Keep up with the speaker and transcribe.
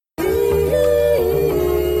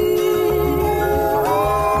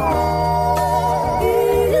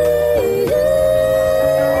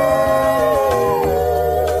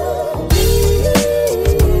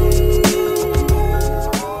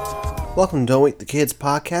welcome to Don't Wake the Kids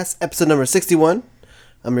podcast, episode number 61.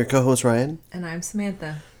 I'm your co-host, Ryan. And I'm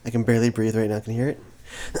Samantha. I can barely breathe right now. Can you hear it?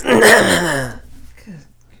 Good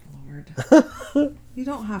Lord. You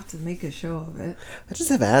don't have to make a show of it. I just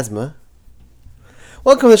have asthma.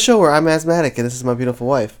 Welcome to the show where I'm asthmatic and this is my beautiful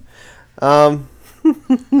wife. I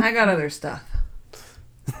got other stuff.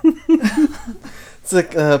 It's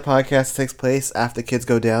a podcast that takes place after the kids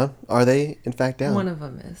go down. Are they, in fact, down? One of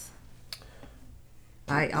them is.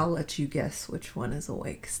 I'll let you guess which one is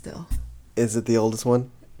awake still. Is it the oldest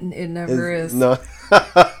one? It never is. No.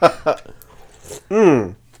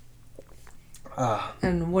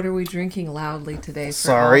 And what are we drinking loudly today for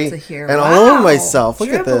Sorry. all to hear? And all over myself. Look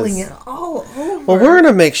at Dribbling this. It all over. Well, we're in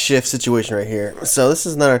a makeshift situation right here. So this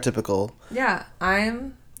is not our typical. Yeah,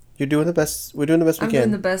 You're doing the best. We're doing the best we I'm can.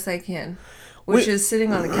 doing the best I can. Which is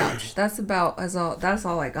sitting on the couch. That's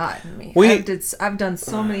all I got in me. I've done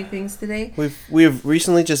so many things today. We've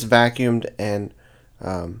recently just vacuumed and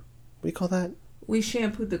what do you call that? We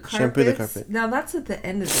shampooed the carpet. Now that's at the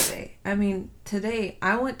end of the day. I mean, today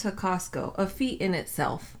I went to Costco, a feat in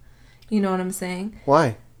itself. You know what I'm saying?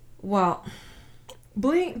 Why? Well,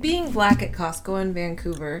 being black at Costco in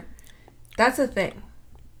Vancouver, that's a thing.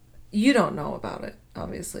 You don't know about it,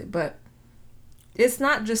 obviously, but it's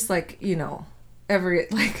not just like, the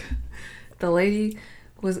lady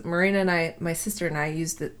was Marina and I, my sister and I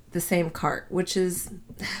used the same cart, which is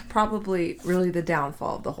probably really the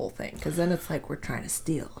downfall of the whole thing. Because then it's like we're trying to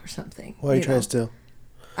steal or something. Why are you trying to steal?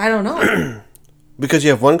 I don't know. Because you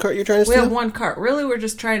have one cart you're trying to steal? We have one cart. Really, we're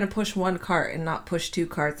just trying to push one cart and not push two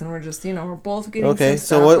carts. And we're just, we're both getting okay,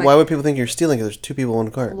 some so stuff. why would people think you're stealing if there's two people in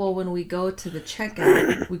one cart? Well, when we go to the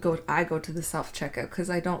checkout, I go to the self-checkout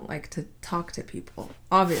because I don't like to talk to people.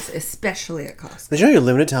 Obviously, especially at Costco. Did you know you're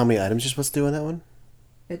limited to how many items you're supposed to do in that one?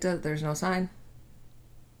 There's no sign.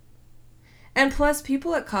 And plus,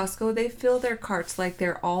 people at Costco, they fill their carts like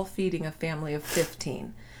they're all feeding a family of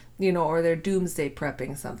 15, or they're doomsday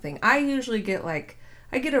prepping something. I usually get a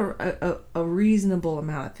reasonable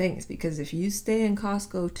amount of things because if you stay in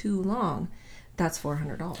Costco too long, that's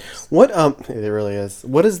 $400. What it really is.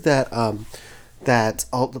 What is that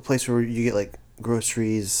the place where you get like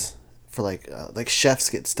groceries for like chefs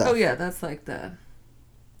get stuff? Oh yeah, that's like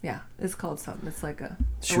it's called something. It's like a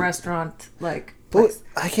restaurant place.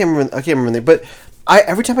 I can't remember the name, but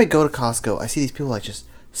every time I go to Costco, I see these people like just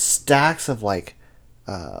stacks of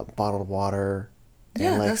bottled water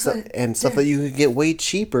and stuff that you could get way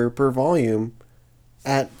cheaper per volume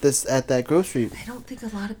at that grocery. I don't think a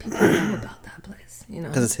lot of people know about that place,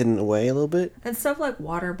 because it's hidden away a little bit. And stuff like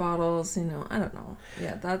water bottles, I don't know.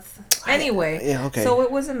 Yeah, anyway. Yeah, okay. So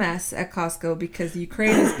it was a mess at Costco because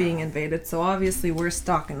Ukraine is being invaded. So obviously we're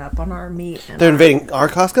stocking up on our meat. They're invading our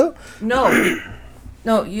Costco?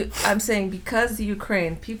 No, I'm saying because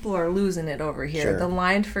Ukraine, people are losing it over here. Sure. The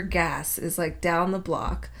line for gas is down the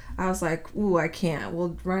block. I was like, ooh, I can't.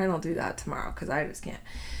 Well, Ryan will do that tomorrow because I just can't.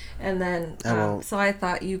 And then, so I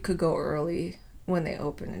thought you could go early when they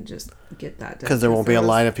open and just get that done. Because there won't be a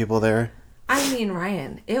line of people there. I mean,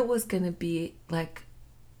 Ryan, it was going to be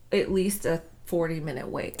at least a 40-minute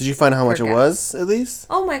wait. Did you find out how much it was, at least?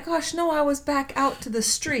 Oh my gosh, no, I was back out to the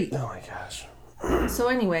street. Oh my gosh. So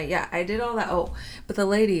anyway, yeah, I did all that. Oh, but the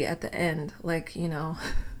lady at the end, my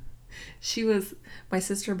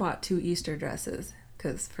sister bought 2 Easter dresses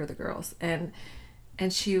for the girls. And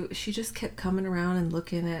she just kept coming around and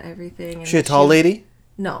looking at everything. And she a tall lady?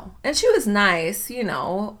 No. And she was nice, Is it a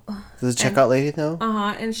checkout lady, though?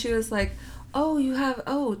 Uh-huh. And she was like, you have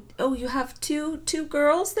two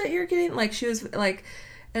girls that you're getting? She was like,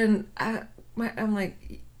 and I'm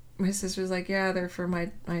like, my sister's like, yeah, they're for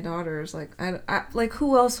my daughters.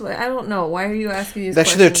 Who else would, I don't know. Why are you asking these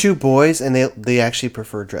questions? Actually, they're 2 boys, and they actually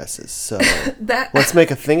prefer dresses. So let's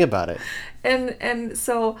make a thing about it. And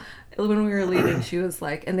so when we were leaving, she was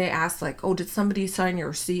like, and they asked did somebody sign your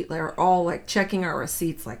receipt? They're all checking our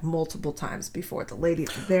receipts multiple times before the lady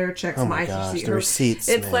there checks my receipt. The receipts.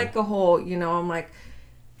 It's man. a whole, I'm like,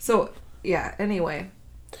 so yeah. Anyway,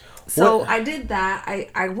 so I did that.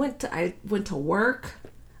 I went to work.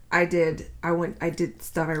 I did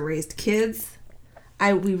stuff. I raised kids.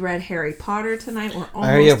 We read Harry Potter tonight. We're almost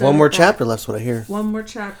I already have one more chapter left. What I hear. One more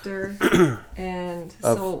chapter, and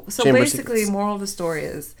so basically, moral of the story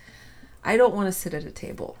is, I don't want to sit at a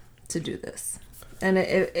table to do this. And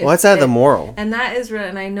what's that the moral? And that is real.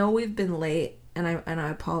 And I know we've been late, and I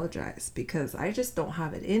apologize because I just don't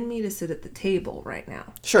have it in me to sit at the table right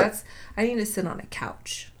now. Sure. I need to sit on a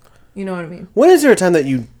couch. You know what I mean? When is there a time that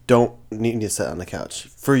you don't need to sit on the couch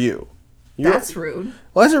for you? That's rude.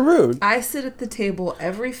 Why is it rude? I sit at the table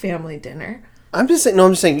every family dinner. I'm just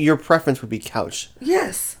saying your preference would be couch.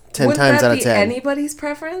 Yes. 10 times out of 10. Anybody's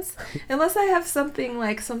preference? Unless I have something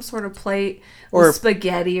like some sort of plate or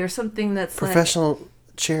spaghetti or something that's professional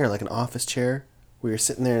chair, like an office chair, where you're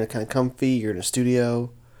sitting there and kind of comfy. You're in a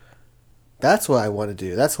studio. That's what I want to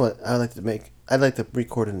do. That's what I like to make. I'd like to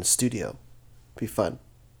record in a studio. Be fun. You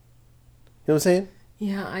know what I'm saying?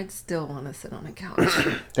 Yeah, I'd still want to sit on a couch.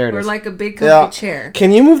 There it is. Or like a big comfy chair.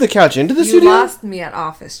 Can you move the couch into the studio? You lost me at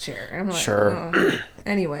office chair. I'm like, sure. Oh.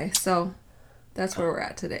 Anyway, so that's where we're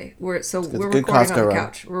at today. We're recording Costco on the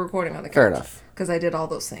couch. We're recording on the couch. Fair enough. Because I did all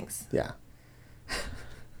those things. Yeah.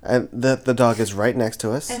 And the dog is right next to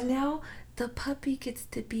us. And now the puppy gets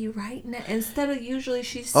to be right next. Instead of usually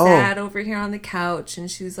she's sad over here on the couch and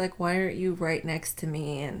she's like, why aren't you right next to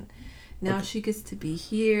me? And now she gets to be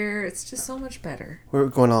here. It's just so much better. We're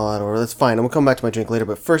going all out of order. That's fine. I'm going to come back to my drink later.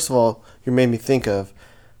 But first of all, you made me think of,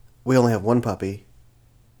 we only have one puppy.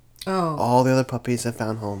 Oh. All the other puppies have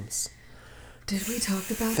found homes. Did we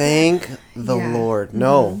talk about Thank the Lord.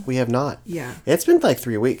 No, we have not. Yeah. It's been like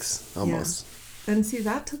 3 weeks almost. Yeah. And see,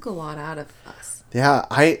 that took a lot out of us. Yeah,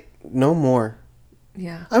 no more.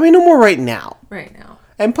 Yeah. I mean, no more right now. Right now.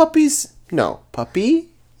 And puppies, no. Puppy?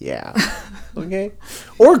 Yeah. Okay.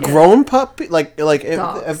 Or grown puppy, like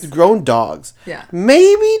if grown dogs. Yeah.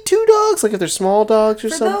 Maybe 2 dogs, like if they're small dogs or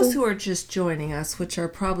something. For those who are just joining us, which are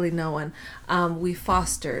probably no one, we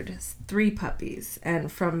fostered 3 puppies,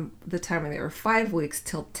 and from the time when they were 5 weeks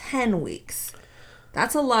till 10 weeks.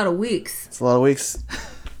 That's a lot of weeks. It's a lot of weeks.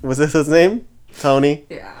 Was this his name? Tony?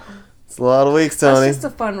 Yeah. It's a lot of weeks, Tony. That's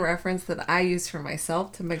just a fun reference that I use for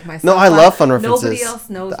myself to make myself. No, I love fun references. Nobody else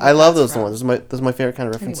knows. I love those ones. Those are my favorite kind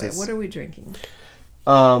of references. Anyway, what are we drinking?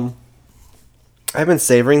 I've been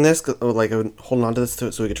savoring this, like holding on to this so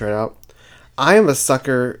we could try it out. I am a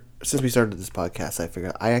sucker. Since we started this podcast, I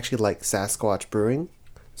figured I actually like Sasquatch Brewing.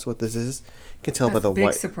 That's what this is. You can tell by the big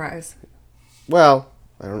white. Surprise. Well,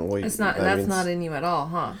 I don't know what it's not. That's not in you at all,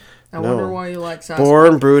 huh? I No. wonder why you like Sasquatch.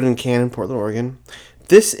 Born, brewed in Cannon, Portland, Oregon.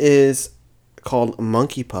 This is called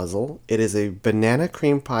Monkey Puzzle. It is a banana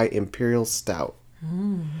cream pie imperial stout.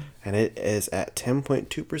 And it is at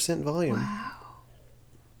 10.2% volume. Wow.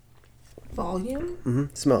 Volume? Mm-hmm.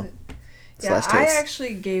 Smell. Yeah, I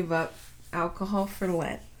actually gave up alcohol for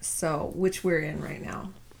Lent, which we're in right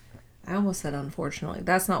now. I almost said unfortunately.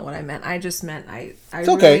 That's not what I meant. I just meant it's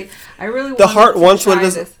okay. I really the heart wants what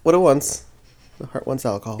it wants. The heart wants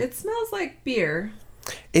alcohol. It smells like beer.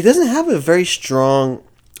 It doesn't have a very strong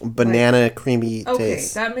banana creamy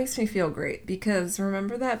taste. Okay, that makes me feel great because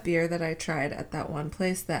remember that beer that I tried at that one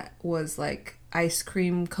place that was like ice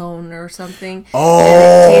cream cone or something? Oh,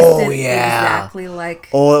 and it tasted yeah. Exactly like.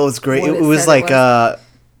 Oh, it was great. It was like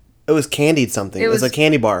it was candied something. It was a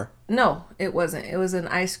candy bar. No, it wasn't. It was an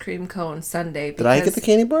ice cream cone sundae. Did I get the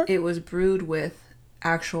candy bar? It was brewed with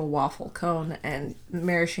actual waffle cone and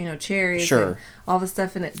maraschino cherries. Sure. And all the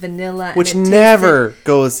stuff in it, vanilla. Which never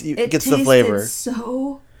gets the flavor. It tasted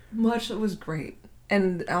so much. It was great.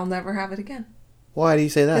 And I'll never have it again. Why do you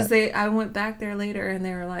say that? Because I went back there later and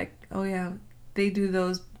they were like, oh yeah, they do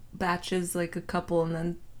those batches, like a couple, and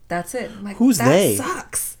then that's it. I'm like, who's they? That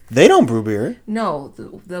sucks. They don't brew beer. No,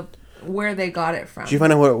 the where they got it from. Did you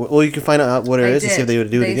find out you can find out what it is to see if they would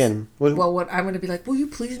do it again. What I'm going to be like, will you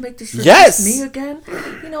please make this me again?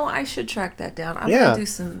 You know, I should track that down. I'm going to do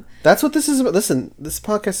some. That's what this is about. Listen, this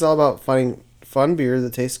podcast is all about finding fun beer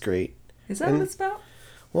that tastes great. Is that what it's about?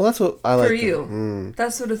 Well, that's what I like. For you.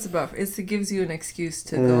 That's what it's about. It gives you an excuse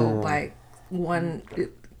to go buy one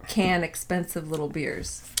can expensive little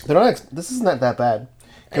beers. This is not that bad.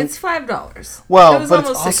 It's $5. Well, but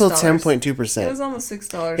it's also 10.2%. It was almost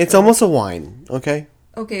 $6. It's almost a wine, okay?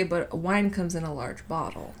 Okay, but wine comes in a large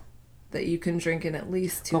bottle that you can drink in at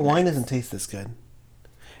least 2 But wine doesn't taste this good.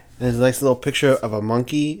 There's a nice little picture of a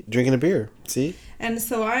monkey drinking a beer. See? And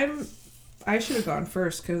so I should have gone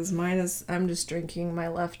first because I'm just drinking my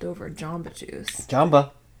leftover Jamba Juice.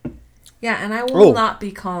 Jamba. Yeah, and I will not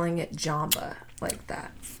be calling it Jamba like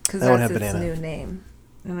that because that's its banana. new name.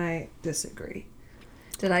 And I disagree.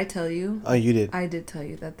 Did I tell you? Oh, you did. I did tell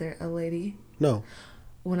you that a lady. No.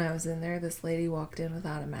 When I was in there, this lady walked in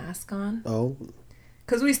without a mask on. Oh.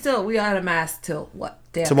 Because we had a mask till what?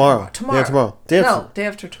 Tomorrow. Tomorrow. Yeah, tomorrow. Day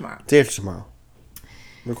after tomorrow. Day after tomorrow.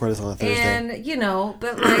 Record this on a Thursday. And,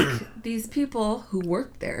 but like these people who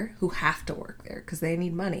work there, who have to work there because they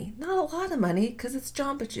need money. Not a lot of money because it's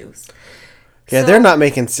Jamba Juice. Yeah, they're not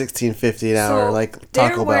making $16.50 an hour like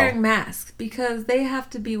Taco Bell. They're wearing masks because they have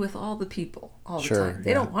to be with all the people all the time.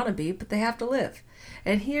 They don't want to be, but they have to live.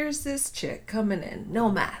 And here's this chick coming in, no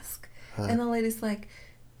mask. And the lady's like,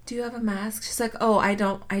 do you have a mask? She's like, oh, I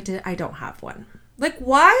don't have one. Like,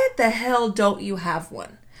 why the hell don't you have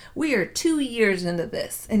one? We are 2 years into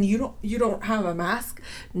this, and you don't have a mask?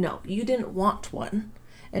 No, you didn't want one.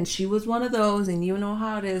 And she was one of those, and you know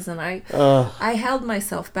how it is. And I held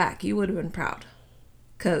myself back. You would have been proud.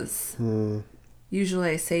 Because usually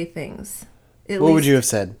I say things. What would you have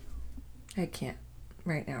said? I can't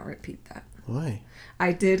right now repeat that. Why?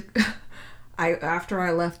 I did. After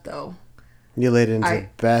I left, though. You laid it into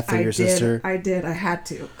Beth and your sister? I did. I had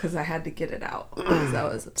to, because I had to get it out. Because I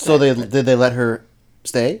was upset. So did they let her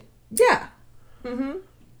stay? Yeah. Mm-hmm.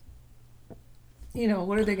 You know,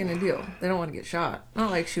 what are they going to do? They don't want to get shot.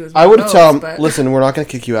 Not like she was one I would of those, tell them, but... listen, we're not going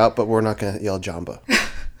to kick you out, but we're not going to yell Jamba.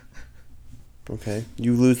 Okay?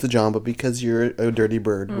 You lose the Jamba because you're a dirty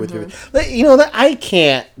bird with your... You know, that I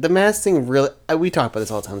can't. The mask thing really... We talk about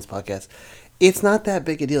this all the time on this podcast. It's not that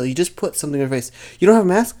big a deal. You just put something on your face. You don't have a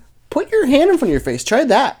mask? Put your hand in front of your face. Try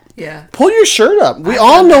that. Yeah. Pull your shirt up. We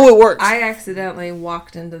all know it works. I accidentally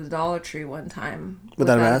walked into the Dollar Tree one time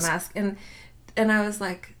without a mask. And I was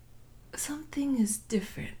like, something is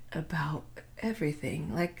different about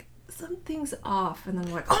everything. Like, something's off. And then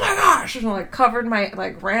I'm like, oh my gosh. And I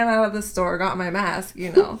ran out of the store, got my mask,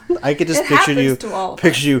 you know. I could just picture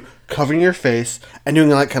you covering your face and doing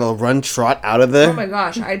like kind of a run trot out of there. Oh my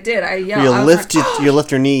gosh, I did. I yelled. You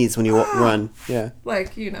lift your knees when you run. Yeah.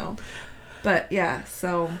 Like, you know. But yeah,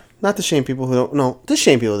 so. Not to shame people who don't. No, to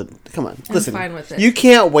shame people that. Come on. Listen. I'm fine with it. You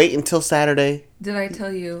can't wait until Saturday. Did I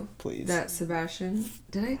tell you Please. That Sebastian?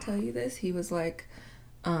 Did I tell you this? He was like,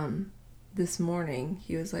 this morning,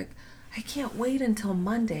 he was like, I can't wait until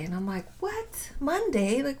Monday. And I'm like, what?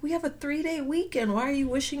 Monday? Like, we have a 3-day weekend. Why are you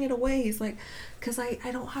wishing it away? He's like, because I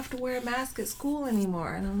don't have to wear a mask at school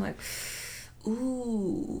anymore. And I'm like,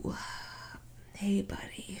 ooh, hey,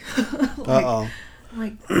 buddy. Uh-oh. I'm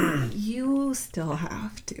like, you still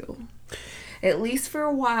have to. At least for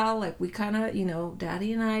a while, like, we kind of, you know,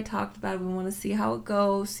 Daddy and I talked about it. We want to see how it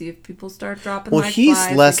goes, see if people start dropping like he's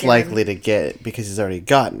flies less again. likely to get it because he's already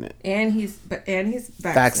gotten it. And he's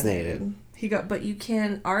vaccinated. But you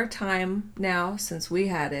can, our time now, since we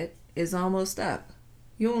had it, is almost up.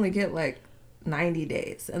 You only get, like, 90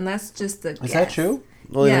 days. And that's just the guess. Is that true?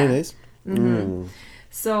 Only 90 days? Mm-hmm.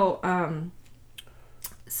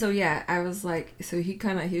 So yeah, I was like, so he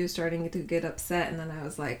was starting to get upset, and then I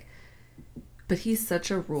was like, but he's such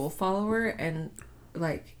a rule follower and,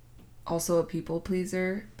 like, also a people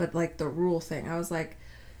pleaser, but, like, the rule thing, I was like,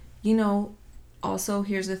 you know, also,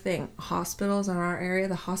 here's the thing, hospitals in our area,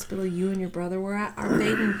 the hospital you and your brother were at, are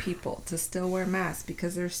begging people to still wear masks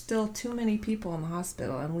because there's still too many people in the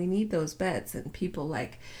hospital, and we need those beds, and people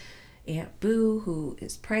like Aunt Boo, who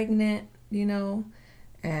is pregnant, you know,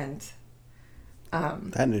 and...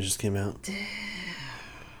 that news just came out.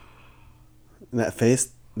 And that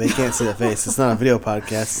face, they can't see the face. It's not a video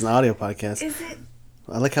podcast, it's an audio podcast. Is it?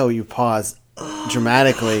 I like how you pause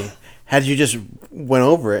dramatically. Had you just went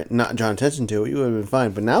over it, not drawn attention to it, you would have been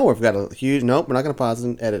fine. But now we've got a huge... Nope, we're not going to pause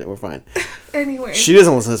and edit it. We're fine. Anyway. She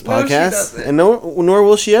doesn't listen to this podcast. No, she and nor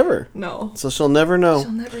will she ever. No. So she'll never know.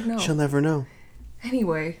 She'll never know. Know.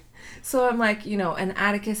 Anyway. So I'm like, you know, and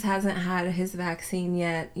Atticus hasn't had his vaccine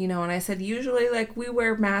yet, you know, and I said, usually, like, we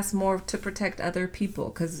wear masks more to protect other people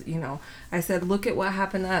because, you know, I said, look at what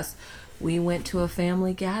happened to us. We went to a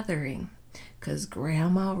family gathering because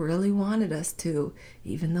Grandma really wanted us to,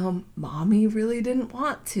 even though Mommy really didn't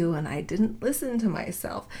want to, and I didn't listen to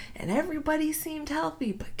myself, and everybody seemed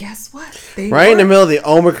healthy, but guess what? In the middle of the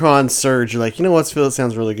Omicron surge, you're like, you know what, Phil, it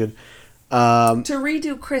sounds really good. To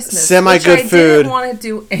redo Christmas, semi-good which I food. didn't want to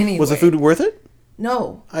do anyway. Was the food worth it?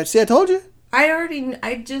 No. I told you. Anyway,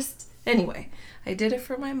 I did it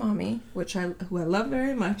for my mommy, who I love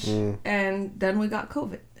very much, and then we got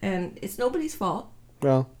COVID, and it's nobody's fault.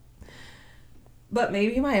 Well. But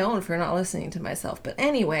maybe my own for not listening to myself. But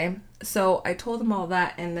anyway, so I told him all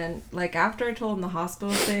that, and then, like, after I told him the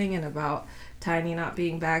hospital thing and about Tiny not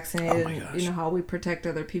being vaccinated, and, you know, how we protect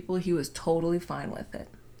other people, he was totally fine with it.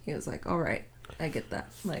 He was like, all right, I get that.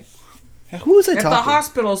 Like, who was I talking? If the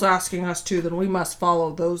hospital's asking us to, then we must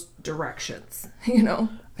follow those directions, you know?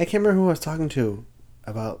 I can't remember who I was talking to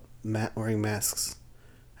about wearing masks.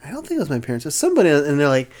 I don't think it was my parents. It was somebody, and they're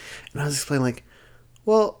like, and I was explaining, like,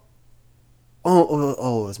 well, it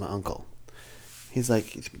was my uncle. He's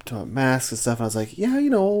like, talking about masks and stuff, and I was like, yeah, you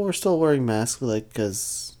know, we're still wearing masks, like,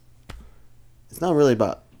 because it's not really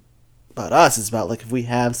about us. It's about, like, if we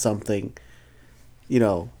have something, you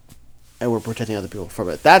know, and we're protecting other people from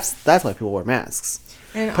it. That's why people wear masks.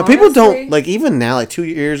 And but honestly, people don't, like, even now, like 2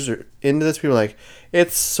 years into this, people are like,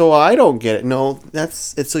 it's so I don't get it. No,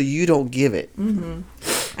 it's so you don't give it. Mm-hmm.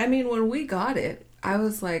 I mean, when we got it, I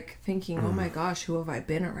was like thinking, oh my gosh, who have I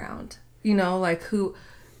been around? You know, like who,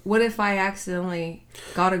 what if I accidentally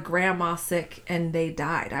got a grandma sick and they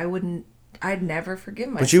died? I'd never forgive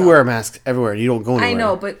myself. But you wear a mask everywhere. You don't go anywhere. I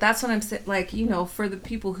know, but that's what I'm saying. Like, you know, for the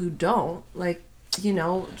people who don't, like, you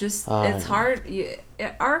know, just, it's hard.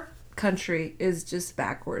 Our country is just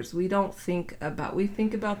backwards. We think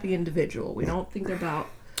about the individual. We don't think about...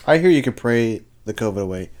 I hear you could pray the COVID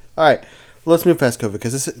away. All right, let's move past COVID,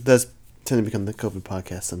 because this does tend to become the COVID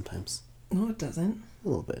podcast sometimes. No, it doesn't. A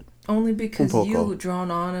little bit. Only because you drone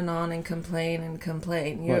on and complain and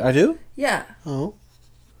complain. What, I do? Yeah. Oh.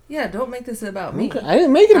 Yeah, don't make this about me. Okay. I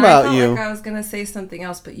didn't make it about you. I felt like I was going to say something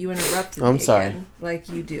else, but you interrupted me I'm sorry. again, like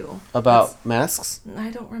you do. About masks? I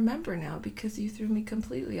don't remember now because you threw me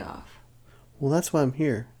completely off. Well, that's why I'm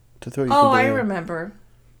here, to throw you I remember.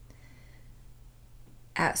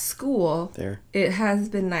 At school, there. It has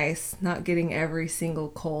been nice not getting every single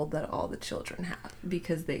cold that all the children have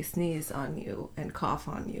because they sneeze on you and cough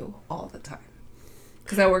on you all the time.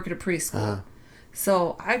 Because I work at a preschool. Uh-huh.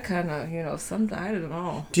 So I kind of, you know, sometimes, I don't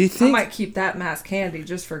know. Do you think... I might keep that mask handy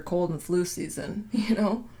just for cold and flu season, you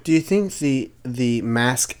know? Do you think the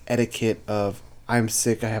mask etiquette of, I'm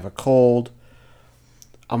sick, I have a cold,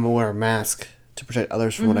 I'm going to wear a mask to protect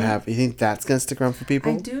others from what I have, you think that's going to stick around for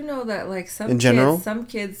people? I do know that, like, some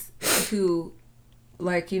kids who,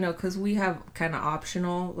 like, you know, because we have kind of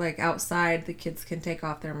optional, like, outside, the kids can take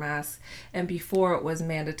off their masks. And before it was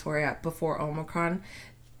mandatory, before Omicron,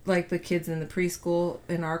 like the kids in the preschool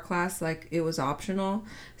in our class, like it was optional.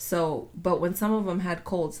 So, but when some of them had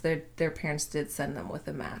colds, their parents did send them with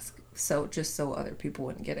a mask. So just so other people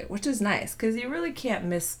wouldn't get it, which is nice because you really can't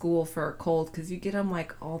miss school for a cold because you get them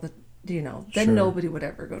like all the, you know, then Sure. Nobody would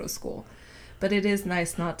ever go to school. But it is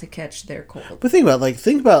nice not to catch their cold. But think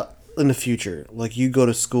about in the future, like you go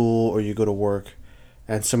to school or you go to work,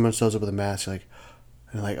 and someone shows up with a mask, you're like,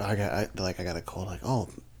 and like I got a cold, like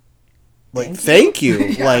like thank you.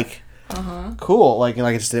 Yeah. Like cool, like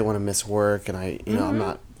I just didn't want to miss work, and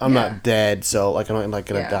I'm not dead, so like I'm not like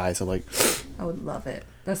gonna die, so like I would love it.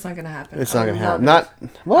 That's not gonna happen. It's not gonna happen.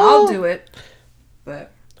 I'll do it,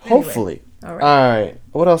 but anyway. Hopefully. All right.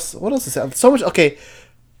 What else is that? So much. Okay.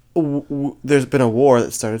 There's been a war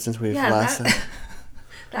that started since we've last.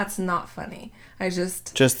 That's not funny.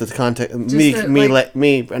 Just the context.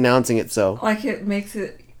 Me announcing it. So like it makes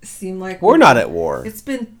it seem like we're not at war. It's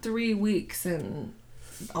been 3 weeks and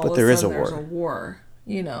but there is a war. There's a war.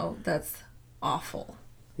 You know, that's awful.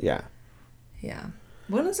 Yeah. Yeah.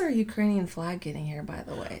 When is our Ukrainian flag getting here, by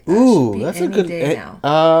the way? That's a good day now.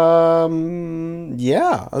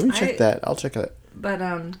 Yeah. Let me check that. I'll check it. But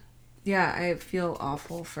yeah, I feel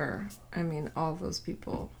awful for all those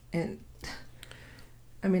people, and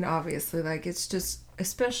obviously, like it's just,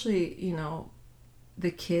 especially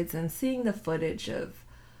the kids, and seeing the footage of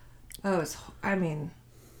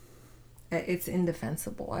it's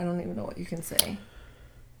indefensible. I don't even know what you can say.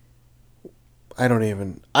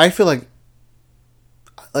 I feel like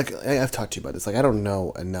I've talked to you about this. Like I don't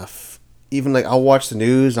know enough. Even like I'll watch the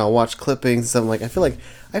news and I'll watch clippings and stuff. Like I feel like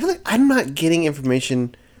I'm not getting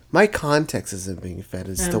information. My context isn't being fed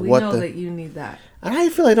as to what know that you need that. And I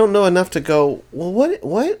feel I don't know enough to go, well,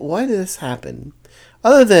 why did this happen?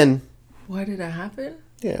 Other than why did it happen?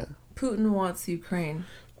 Yeah. Putin wants Ukraine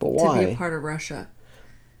to be a part of Russia.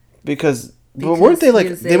 Because weren't they like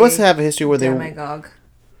they must have a history where they demagogue.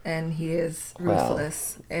 And he is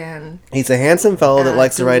ruthless, and he's a handsome fellow that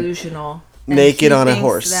likes to ride naked on a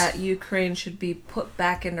horse. That Ukraine should be put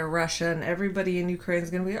back into Russia, and everybody in Ukraine is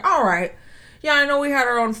going to be all right. Yeah, I know we had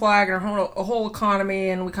our own flag and our whole economy,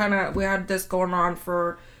 and we had this going on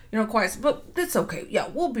for quite, but it's okay. Yeah,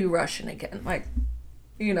 we'll be Russian again, like.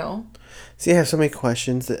 See, I have so many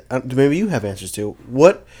questions that maybe you have answers to.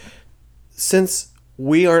 Since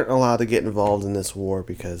we aren't allowed to get involved in this war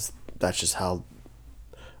because that's just how.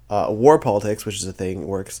 War politics, which is a thing,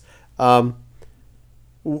 works. Who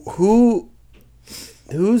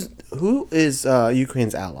is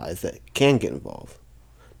Ukraine's allies that can get involved?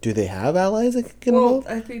 Do they have allies that can get involved?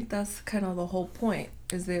 Well, I think that's kind of the whole point.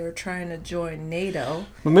 Is they were trying to join NATO.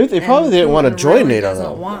 But maybe they probably didn't want to join NATO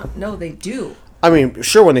though. No, they do. I mean,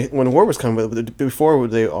 sure, when war was coming, but before were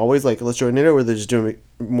they always like, let's join NATO, or were they just doing it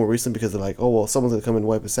more recently because they're like, oh well, someone's gonna come and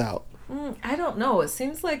wipe us out? I don't know. It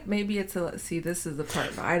seems like maybe it's this is the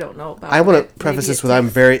part I don't know about. I want to preface this with I'm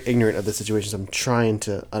very ignorant of the situation, so I'm trying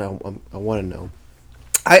to. I want to know.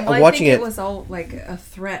 I'm watching it. It was all like a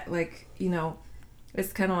threat. Like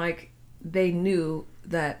it's kind of like they knew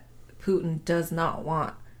that Putin does not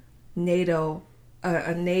want NATO,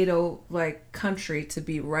 a NATO like country to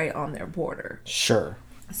be right on their border. Sure.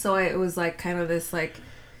 So it was like kind of this like.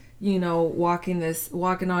 Walking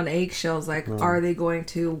on eggshells, like, are they going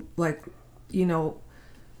to, like,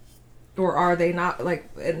 or are they not, like,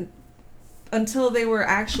 until they were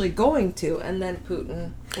actually going to, and then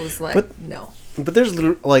Putin was like, no. But there's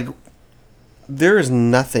like, there is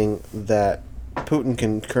nothing that Putin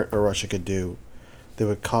can or Russia could do that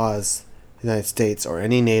would cause the United States or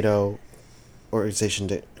any NATO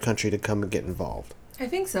organization country to come and get involved. I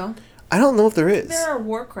think so. I don't know if there is. There are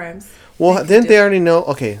war crimes. Well, didn't they already know?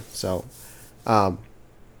 Okay, so,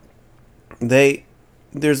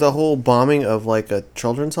 there's a whole bombing of like a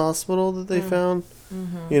children's hospital that they found.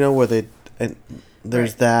 Mm-hmm. You know, where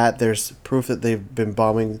there's that. There's proof that they've been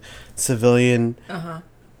bombing civilian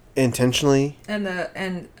intentionally.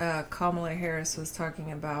 And Kamala Harris was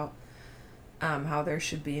talking about how there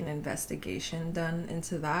should be an investigation done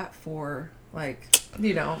into that for, like,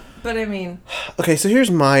 you know. But I mean, okay, so here's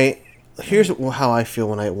how I feel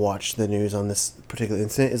when I watch the news on this particular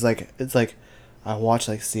incident. It's like I watch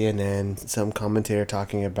like CNN, some commentator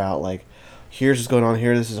talking about like, here's what's going on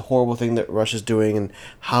here. This is a horrible thing that Russia's doing, and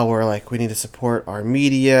how we're like, we need to support our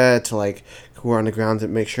media to like, who are on the ground to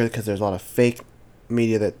make sure, because there's a lot of fake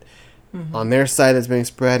media that on their side that's being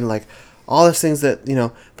spread, and like all those things that, you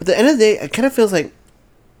know. But at the end of the day, it kind of feels like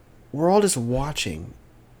we're all just watching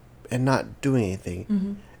and not doing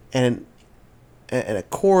anything, and at a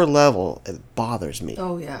core level, it bothers me.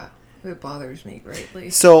 Oh yeah, it bothers me greatly.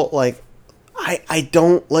 So like, I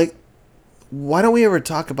don't like. Why don't we ever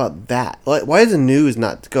talk about that? Like, why is the news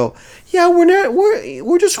not go? Yeah,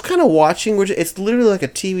 we're just kind of watching. It's literally like a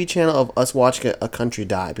TV channel of us watching a country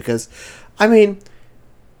die. Because, I mean,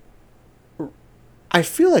 I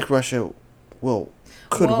feel like Russia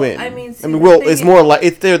could win. I mean, it's more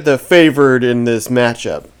like they're the favored in this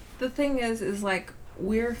matchup. The thing is like,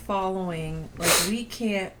 we're following, like, we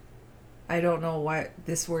can't. I don't know why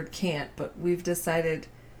this word can't, but we've decided.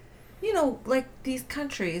 You know, like, these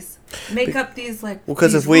countries make up these, like,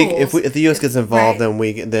 because if the U.S. gets involved,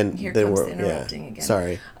 right? then Here then comes we're interrupting again.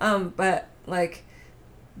 Sorry. But like,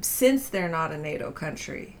 since they're not a NATO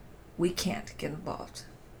country, we can't get involved.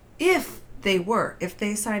 If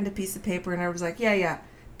they signed a piece of paper and I was like, yeah,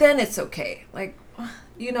 then it's okay. Like,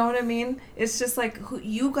 you know what I mean? It's just like,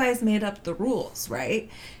 you guys made up the rules, right?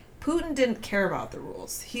 Putin didn't care about the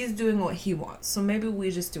rules. He's doing what he wants. So maybe we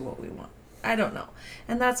just do what we want. I don't know.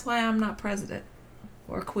 And that's why I'm not president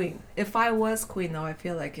or queen. If I was queen, though, I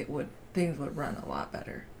feel like things would run a lot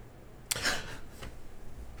better.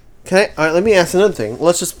 Okay, all right, let me ask another thing.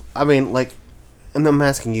 And I'm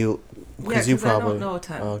asking you, because you probably... I don't know a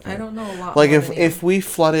ton. Okay. I don't know a lot. Like, if we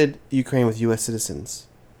flooded Ukraine with U.S. citizens,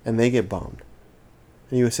 and they get bombed,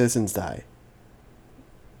 and U.S. citizens die,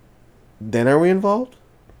 then are we involved?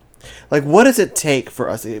 Like, what does it take for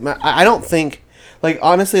us? I don't think... Like,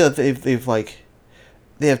 honestly,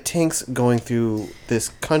 they have tanks going through this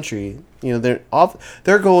country. You know,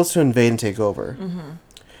 their goal is to invade and take over. Mm-hmm.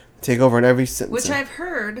 Take over in every sense. Which I've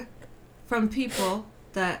heard from people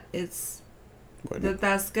that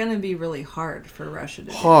that's going to be really hard for Russia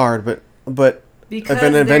to do. Hard, but because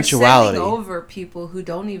they're sending over people who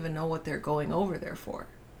don't even know what they're going over there for.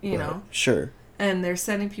 You know? Sure. And they're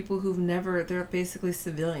sending people they're basically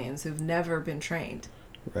civilians who've never been trained.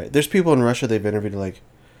 Right. There's people in Russia they've interviewed like,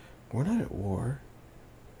 we're not at war.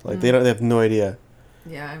 Like, they have no idea.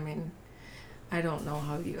 Yeah, I mean, I don't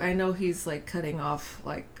know I know he's like cutting off,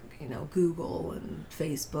 like, you know, Google and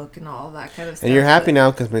Facebook and all that kind of stuff. And you're happy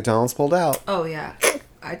now because McDonald's pulled out. Oh, yeah.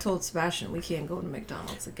 I told Sebastian we can't go to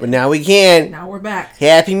McDonald's again. But now we can. Now we're back.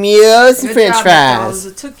 Happy Meals and French fries.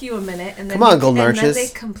 It took you a minute. And then Come on, Golden Arches. And then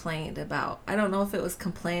they complained about, I don't know if it was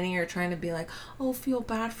complaining or trying to be like, oh, feel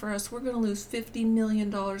bad for us. We're going to lose $50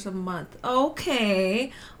 million a month.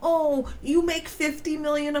 Okay. Oh, you make $50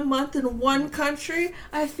 million a month in one country?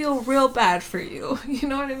 I feel real bad for you. You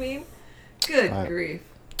know what I mean? Good grief.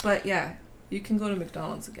 But yeah, you can go to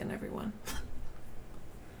McDonald's again, everyone.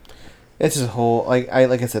 It's just a whole, like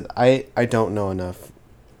I said, I don't know enough.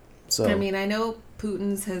 So I mean, I know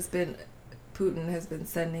Putin has been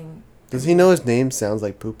sending. Does he know his name sounds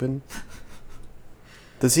like Poopin?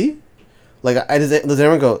 Does he? Like, does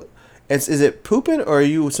everyone go? Is it Poopin, or are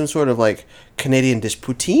you some sort of like Canadian dish?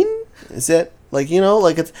 Poutine? Is it like, you know,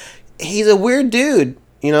 like he's a weird dude.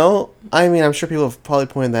 You know, I mean, I'm sure people have probably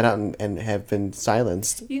pointed that out and have been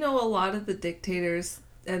silenced. You know, a lot of the dictators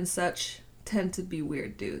and such tend to be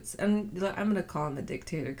weird dudes. And I'm going to call him a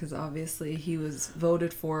dictator because obviously he was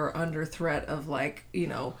voted for under threat of, like, you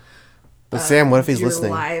know... But Sam, what if he's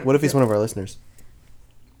listening? What if he's one of our listeners?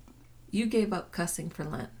 You gave up cussing for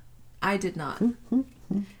Lent. I did not.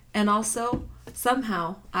 And also,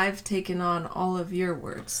 somehow, I've taken on all of your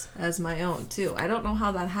words as my own, too. I don't know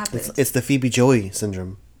how that happened. It's the Phoebe Joey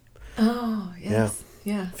syndrome. Oh, yes.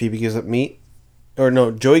 Yeah. Phoebe gives up meat. Or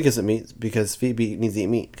no, Joey doesn't meat because Phoebe needs to eat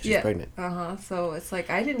meat because she's pregnant. So it's like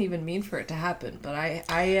I didn't even mean for it to happen, but I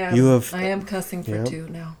am cussing for 2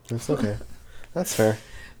 now. That's okay. That's fair.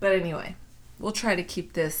 But anyway, we'll try to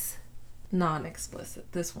keep this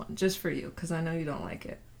non-explicit. This one just for you because I know you don't like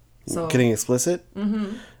it. So getting explicit.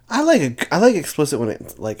 Mm-hmm. I like explicit when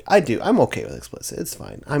it like I do. I'm okay with explicit. It's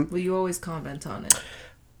fine. Well, you always comment on it.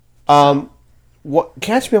 What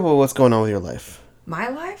catch me up with what's going on with your life? My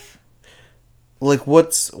life? Like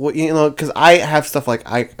what because I have stuff like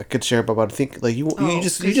I could share about. I think like you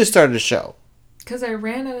just started a show. Because I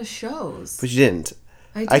ran out of shows. But you didn't.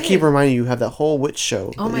 I keep reminding you have that whole witch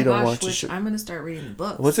show. Oh my gosh, I'm going to start reading the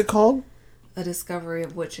books. What's it called? A Discovery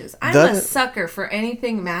of Witches. I'm a sucker for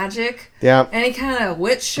anything magic. Yeah. Any kind of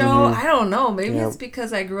witch show. Mm-hmm. I don't know. Maybe it's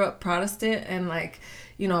because I grew up Protestant and like,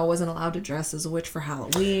 I wasn't allowed to dress as a witch for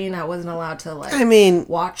Halloween. I wasn't allowed to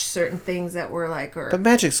watch certain things that were like But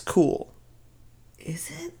magic's cool.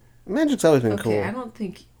 Is it? Magic's always been cool. I don't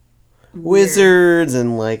think wizards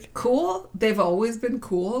and like cool. They've always been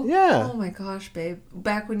cool. Yeah. Oh my gosh, babe!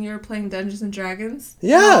 Back when you were playing Dungeons and Dragons.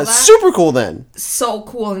 Yeah, super cool then. So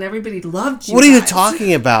cool, and everybody loved you. What are you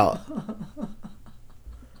talking about?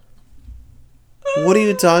 What are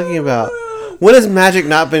you talking about? When has magic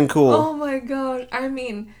not been cool? Oh my gosh! I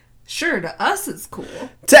mean, sure, to us it's cool.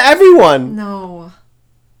 To everyone. No.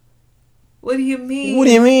 What do you mean? What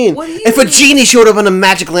do you mean? If a genie showed up in a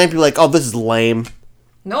magic lamp, you're like, oh, this is lame.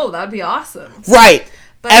 No, that'd be awesome. Right.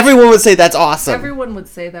 But everyone would say that's awesome. Everyone would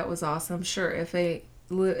say that was awesome. Sure, if a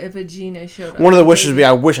genie showed up. One of the wishes would be,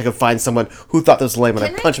 I wish I could find someone who thought this was lame and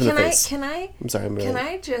I'd punch him in the face. I'm sorry. Can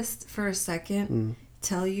I just, for a second,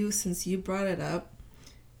 tell you, since you brought it up,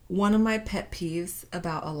 one of my pet peeves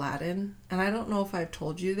about Aladdin, and I don't know if I've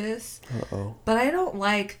told you this, but I don't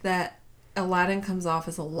like that Aladdin comes off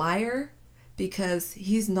as a liar because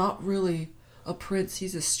he's not really a prince,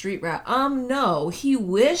 he's a street rat. No, he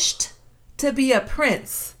wished to be a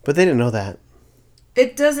prince. But they didn't know that.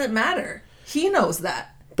 It doesn't matter. He knows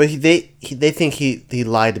that. But they think he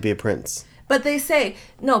lied to be a prince. But they say,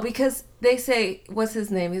 no, because they say, what's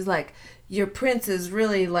his name? He's like, your prince is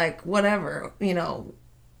really like whatever,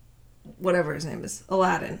 whatever his name is,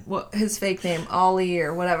 Aladdin. What his fake name, Ali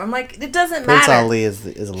or whatever. I'm like, it doesn't matter. Prince Ali is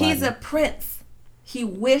Aladdin. He's a prince. He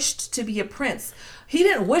wished to be a prince. He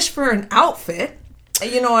didn't wish for an outfit.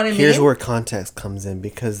 You know what I mean? Here's where context comes in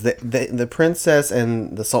because the princess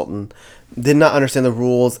and the sultan did not understand the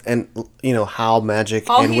rules and how magic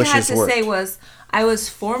and wishes work. All he had to say was, I was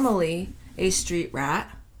formerly a street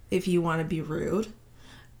rat, if you want to be rude,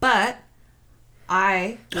 but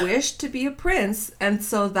I wish to be a prince, and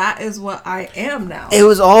so that is what I am now. It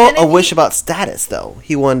was all a wish about status, though.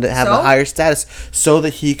 He wanted to have a higher status so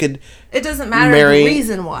that he could. It doesn't matter the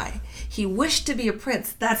reason why. He wished to be a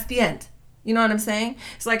prince. That's the end. You know what I'm saying?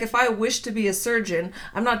 It's like if I wish to be a surgeon,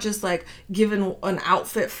 I'm not just like given an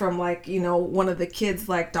outfit from one of the kids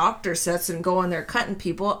doctor sets and go in there cutting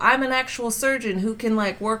people. I'm an actual surgeon who can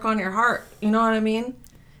work on your heart. You know what I mean?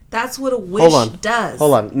 That's what a wish does.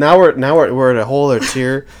 Hold on. Now we're at a whole other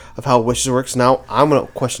tier of how wishes works. Now I'm gonna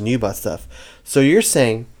question you about stuff. So you're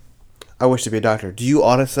saying, I wish to be a doctor. Do you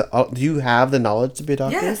have the knowledge to be a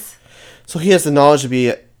doctor? Yes. So he has the knowledge to be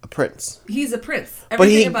a prince. He's a prince. But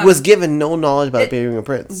he was given no knowledge about being a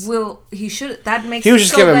prince. Well, he should. That makes. He was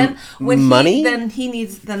just given money. Then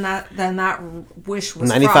that wish was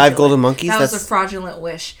 95 fraudulent. golden monkeys. That was a fraudulent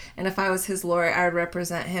wish. And if I was his lawyer, I would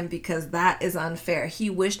represent him because that is unfair. He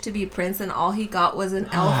wished to be prince, and all he got was an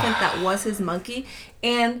elephant that was his monkey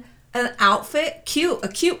and an outfit, a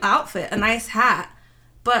cute outfit, a nice hat.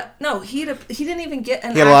 But no, he didn't even get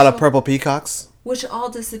an. He had a lot of purple peacocks. Which all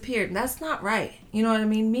disappeared. That's not right. You know what I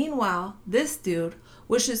mean? Meanwhile, this dude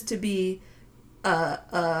wishes to be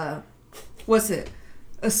a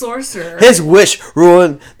sorcerer. His wish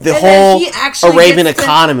ruined the whole Arabian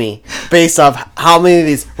economy based off how many of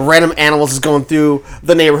these random animals is going through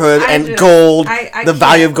the neighborhood gold. The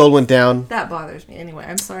value of gold went down. That bothers me. Anyway,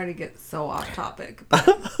 I'm sorry to get so off topic.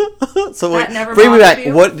 So wait, bring me back.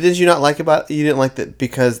 What did you not like about it? You didn't like that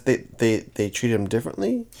because they treated him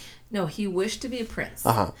differently? No, he wished to be a prince.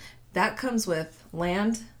 Uh-huh. That comes with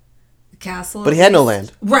land, castle. But he had no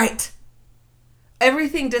land. Right.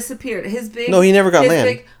 Everything disappeared. No, he never got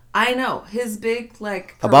land. I know. His big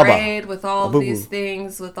parade with all of these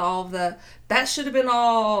things, with all the that should have been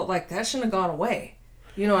all that shouldn't have gone away.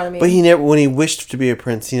 You know what I mean? But when he wished to be a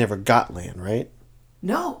prince, he never got land, right?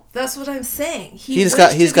 No, that's what I'm saying. He's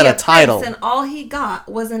got a title, and all he got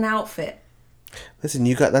was an outfit. Listen,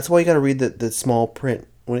 that's why you got to read the small print.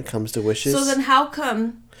 when it comes to wishes. So then how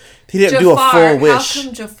come he didn't do a full wish? How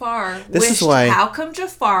come Jafar How come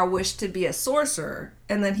Jafar wished to be a sorcerer,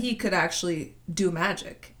 and then he could actually do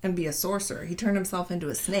magic and be a sorcerer? He turned himself into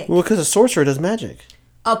a snake. Well, because a sorcerer does magic.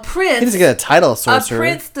 A prince... He doesn't get a title of sorcerer. A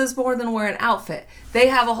prince does more than wear an outfit. They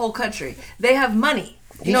have a whole country. They have money.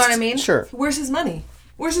 You know what I mean? Sure. Where's his money?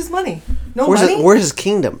 Where's his money? No money? Where's his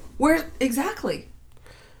kingdom? Exactly.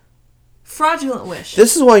 Fraudulent wish.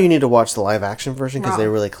 This is why you need to watch the live action version, because they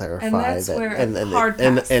really clarify and that's that. Where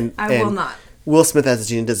And I will not. Will Smith as a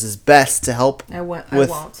genie does his best to help. I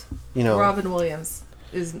won't. You know, Robin Williams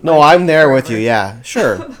is. No, I'm there forever. With you. Yeah,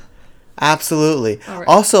 sure, absolutely. Right.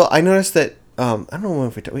 Also, I noticed that I don't know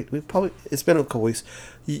if we probably it's been a couple weeks.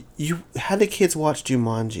 You had the kids watch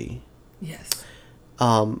Jumanji. Yes.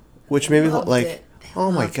 Which made me like, oh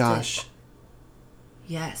my gosh. It.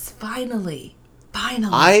 Yes, finally.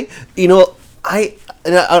 I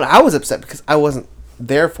was upset because I wasn't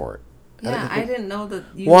there for it. Yeah, I didn't know that.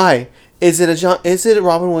 Why? Is it a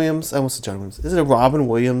Robin Williams? I almost said John Williams. Is it a Robin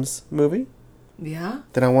Williams movie? Yeah.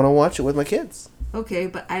 Then I want to watch it with my kids. Okay,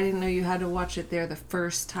 but I didn't know you had to watch it there the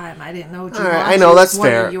first time. I didn't know. All right, I know that's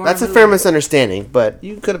fair. That's a fair misunderstanding, but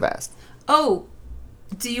you could have asked. Oh.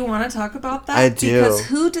 Do you want to talk about that? I do. Because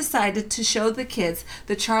who decided to show the kids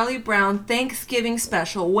the Charlie Brown Thanksgiving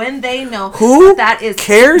special when they know that is... Who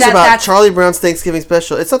cares about Charlie Brown's Thanksgiving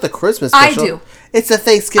special? It's not the Christmas special. I do. It's a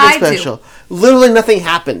Thanksgiving special. Do. Literally nothing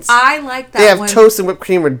happens. I like that. They have toast and whipped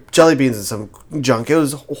cream or jelly beans and some junk. It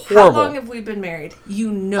was horrible. How long have we been married?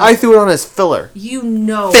 You know. I threw it on as filler. You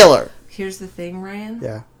know. Filler. Here's the thing, Ryan.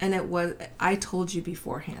 Yeah. And it was... I told you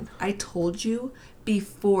beforehand. I told you...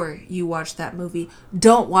 before you watch that movie,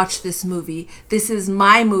 don't watch this movie. This is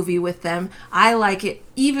my movie with them. I like it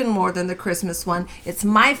even more than the Christmas one. It's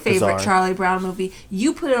my favorite Charlie Brown movie.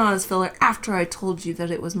 You put it on as filler after I told you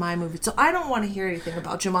that it was my movie. So I don't want to hear anything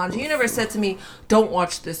about Jumanji. You never said to me, don't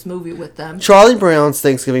watch this movie with them. Charlie Brown's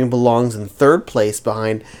Thanksgiving belongs in third place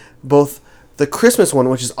behind both the Christmas one,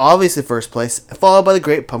 which is obviously first place, followed by the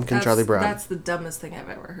Great Pumpkin, Charlie Brown. That's the dumbest thing I've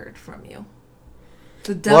ever heard from you.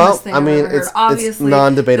 The dumbest thing I've ever heard. Obviously, it's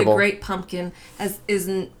non-debatable. The Great Pumpkin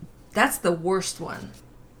isn't. That's the worst one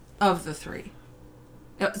of the three.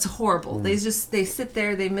 It's horrible. They sit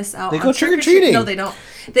there. They miss out. They go trick or treating. No, they don't.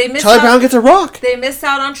 They miss. Charlie Brown gets a rock. They miss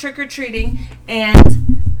out on trick or treating.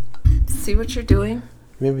 And see what you're doing.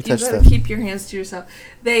 Maybe touch that. You better keep your hands to yourself.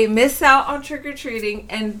 They miss out on trick or treating,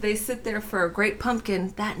 and they sit there for a Great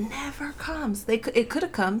Pumpkin that never comes. It could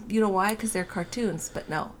have come. You know why? Because they're cartoons. But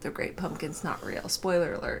no, the Great Pumpkin's not real.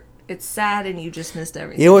 Spoiler alert. It's sad, and you just missed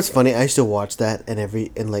everything. You know what's funny? I used to watch that,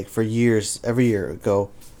 and like for years, every year,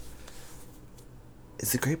 go.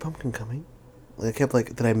 Is the Great Pumpkin coming? Like I kept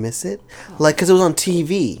like, did I miss it? Oh. Like because it was on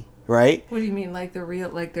TV. Right? What do you mean, like there's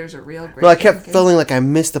a real Great Pumpkin? Well, I kept feeling like I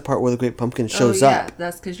missed the part where the Great Pumpkin shows up. Yeah,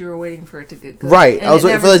 that's because you were waiting for it to get good. Right. I was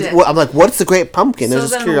waiting for I'm like, what's the Great Pumpkin?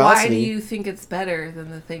 There's just curiosity. Why do you think it's better than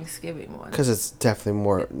the Thanksgiving one? Because it's definitely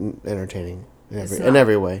more entertaining in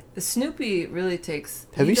every way. Snoopy really takes...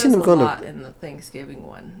 Have you seen him go in the Thanksgiving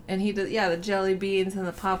one? And he does, the jelly beans and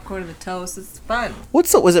the popcorn and the toast. It's fun.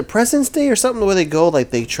 Was it President's Day or something where they go,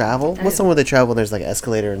 like they travel? What's the one where they travel and there's like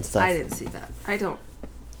escalator and stuff? I didn't see that. I don't...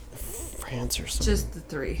 France or something. Just the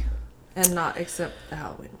three. And not except the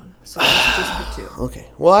Halloween one. So it's just the two. Okay.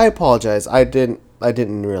 Well, I apologize. I didn't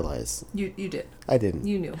realize. You did. I didn't.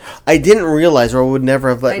 You knew. I didn't realize, or I would never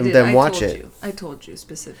have let them watch it. I told you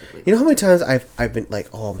specifically. You know how many times I've been like,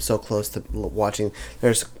 oh, I'm so close to watching.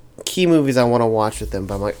 There's key movies I want to watch with them,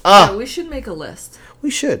 but I'm like, Yeah, we should make a list. We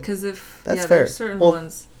should. Because if that's fair. There's certain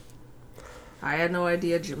ones. I had no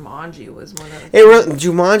idea Jumanji was one of them.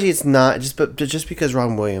 Jumanji is not just because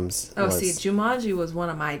Ron Williams. See, Jumanji was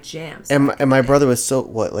one of my jams. And my brother was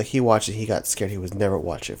he watched it. He got scared. He would never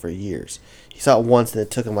watch it for years. He saw it once, and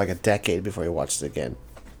it took him like a decade before he watched it again.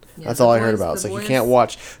 Yeah, that's all I heard about. It's like, you can't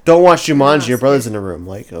don't watch Jumanji. Your brother's in the room.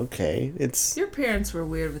 Like, okay, it's. Your parents were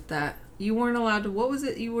weird with that. You weren't allowed to. What was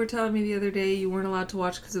it you were telling me the other day? You weren't allowed to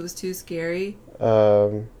watch because it was too scary.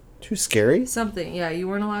 Too scary? Something, yeah. You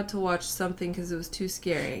weren't allowed to watch something because it was too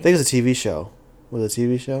scary. I think it was a TV show. Was it a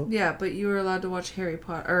TV show? Yeah, but you were allowed to watch Harry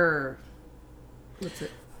Potter. What's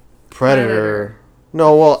it? Predator.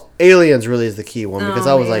 No, well, Aliens really is the key one because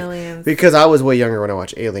I was Aliens. Because I was way younger when I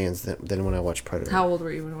watched Aliens than when I watched Predator. How old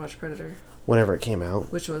were you when you watched Predator? Whenever it came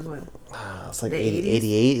out. Which was when? It was like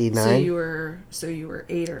 88, 89. So you were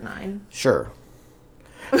 8 or 9? Sure.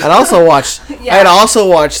 I'd also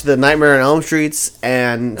watched the Nightmare on Elm Streets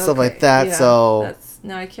and stuff like that. Yeah, so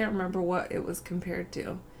I can't remember what it was compared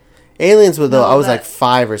to. Aliens was I was like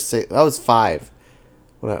 5 or 6. I was 5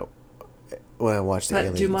 when I watched the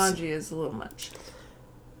Aliens. But Jumanji is a little much.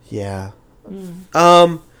 Yeah.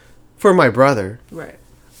 For my brother. Right.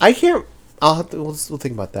 I can't. I'll have to. We'll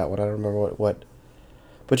think about that one. I don't remember what.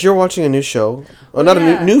 But you're watching a new show. Oh, not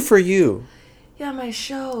a new for you. Yeah, my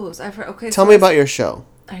shows. Tell me about your show.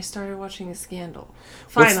 I started watching a Scandal.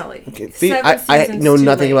 Finally. I know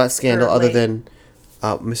nothing about Scandal other than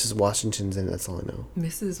Mrs. Washington's in it. That's all I know.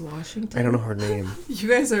 Mrs. Washington? I don't know her name. You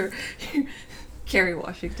guys are Kerry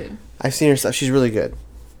Washington. I've seen her stuff. She's really good.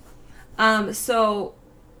 So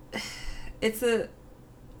it's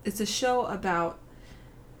a show about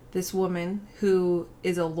this woman who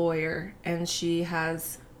is a lawyer, and she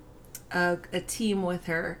has a team with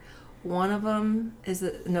her. One of them is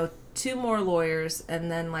two more lawyers, and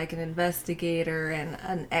then like an investigator and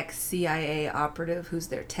an ex-CIA operative who's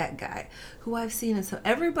their tech guy, who I've seen in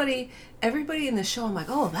everybody in the show. I'm like,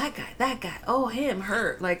 oh, that guy, oh, him,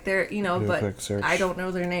 her, like they're, but I don't know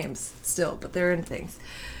their names still, but they're in things.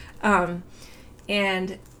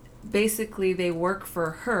 And basically they work for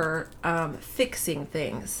her, fixing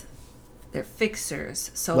things. They're fixers.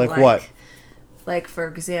 So like what? Like, for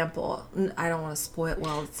example, I don't want to spoil it.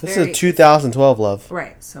 Well, this is 2012, love.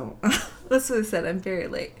 Right. So that's what I said. I'm very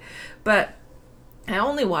late. But I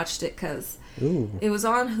only watched it because it was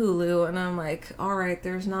on Hulu. And I'm like, all right, I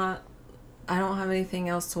don't have anything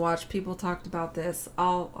else to watch. People talked about this.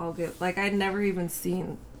 I'll get, like, I'd never even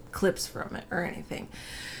seen clips from it or anything.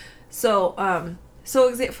 So,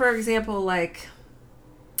 for example, like,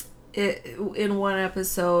 in one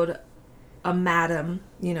episode, a madam,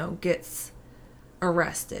 gets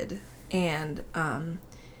arrested, and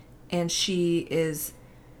she is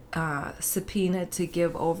subpoenaed to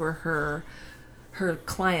give over her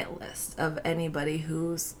client list of anybody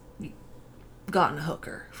who's gotten a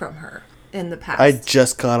hooker from her in the past. I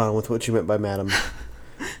just caught on with what you meant by madam.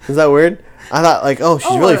 Is that weird? I thought, like,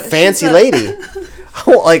 she's a really fancy lady.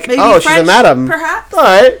 Like, she's a madam. Perhaps. All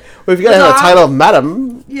right. Well, if you gotta have a title of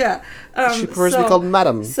madam. Yeah. She prefers to be called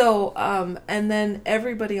madam. So, and then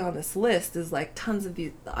everybody on this list is like tons of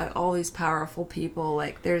all these powerful people.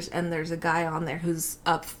 Like there's a guy on there who's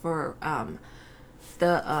up for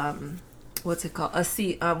what's it called? A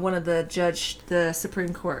seat, one of the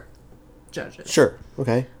Supreme Court judges. Sure.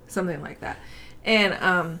 Okay. Something like that,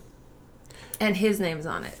 and his name's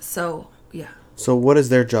on it. So yeah. So what is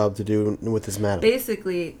their job to do with this madam?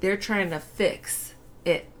 Basically, they're trying to fix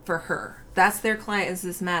it for her. That's their client, is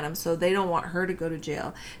this madam. So they don't want her to go to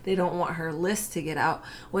jail. They don't want her list to get out.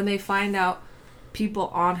 When they find out people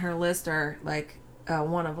on her list are like,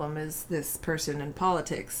 one of them is this person in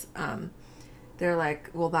politics, they're like,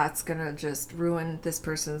 well, that's going to just ruin this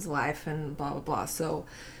person's life and blah, blah, blah. So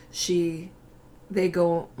they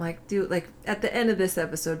go at the end of this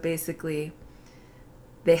episode, basically,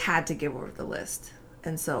 they had to give over the list.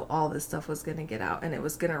 And so all this stuff was going to get out, and it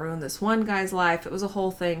was going to ruin this one guy's life. It was a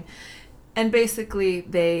whole thing. And basically,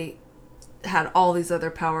 they had all these other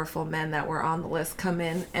powerful men that were on the list come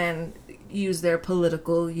in and use their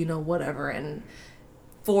political, whatever, and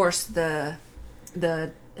force the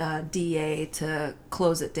DA to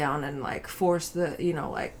close it down, and like force the,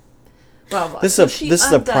 blah, blah. This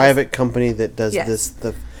is a private company that does this.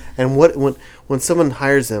 And when someone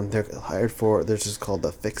hires them, they're just called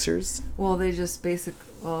the fixers. Well,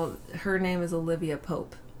 her name is Olivia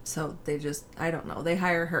Pope. So I don't know. They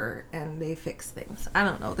hire her and they fix things. I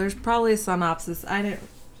don't know. There's probably a synopsis. I didn't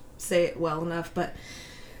say it well enough, but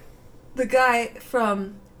the guy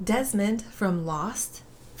from Desmond from Lost,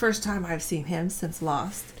 first time I've seen him since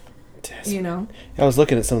Lost. Desmond. I was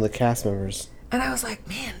looking at some of the cast members. And I was like,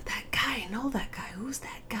 man, that guy, I know that guy. Who's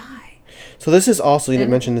that guy? So this is also, you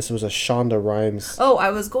didn't mention this was a Shonda Rhimes. Oh, I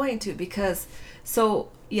was going to, because,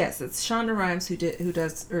 yes, it's Shonda Rhimes who did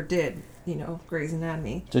Grey's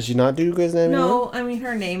Anatomy. Does she not do Grey's Anatomy? No, I mean,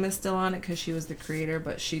 her name is still on it because she was the creator,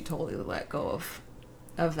 but she totally let go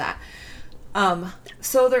of that.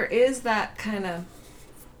 So there is that kind of,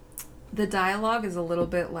 the dialogue is a little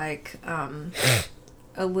bit like,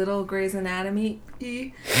 a little Grey's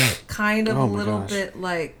Anatomy-y, kind of a little bit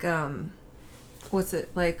like, what's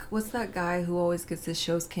that guy who always gets his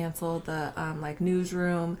shows canceled? The like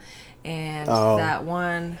Newsroom, and that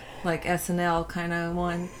one like SNL kind of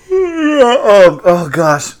one. Oh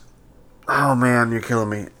gosh, oh man, you're killing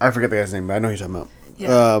me. I forget the guy's name, but I know who you're talking about. Yeah,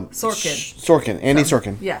 Sorkin. Andy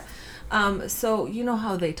Sorkin. Yeah. So you know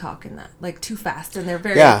how they talk in that, like too fast, and they're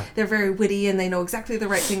very witty, and they know exactly the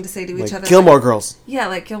right thing to say to each other. Gilmore Girls. Yeah,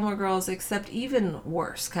 like Gilmore Girls, except even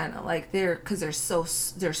worse, kind of like they're so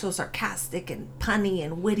sarcastic and punny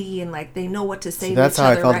and witty, and like they know what to say. That's to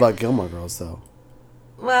how each other, I felt about Gilmore Girls, though.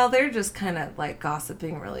 Well, they're just kind of like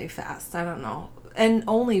gossiping really fast. I don't know, and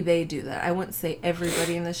only they do that. I wouldn't say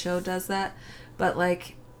everybody in the show does that, but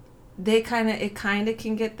like it kind of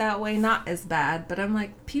can get that way. Not as bad, but I'm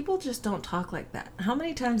like, people just don't talk like that. How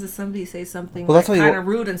many times does somebody say something like kind of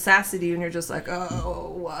rude and sassy to you, and you're just like,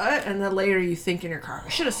 oh, what? And then later you think in your car, I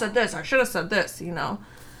should have said this. I should have said this. You know.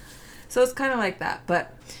 So it's kind of like that,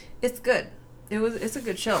 but it's good. It's a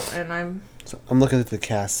good show, and I'm looking at the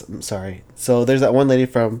cast. I'm sorry. So there's that one lady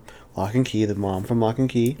from Lock and Key, the mom from Lock and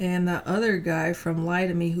Key, and that other guy from Lie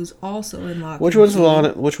to Me, who's also in Lock. Which one's the Lie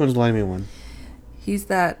to Me one? He's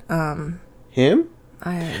that. Him?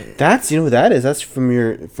 That's who that is. That's from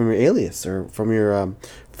your Alias or from your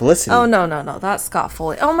Felicity. Oh no, that's Scott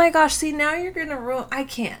Foley. Oh my gosh! See, now you're gonna ruin. I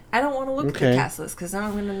can't. I don't want to look at the cast list because now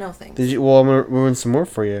I'm gonna know things. Well, I'm gonna ruin some more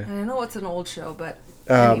for you. I know it's an old show, but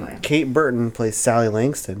anyway. Kate Burton plays Sally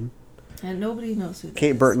Langston. And nobody knows who that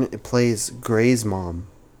Kate Burton plays Gray's mom.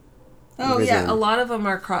 Oh yeah, a lot of them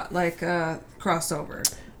are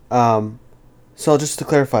crossover. So just to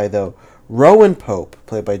clarify though, Rowan Pope,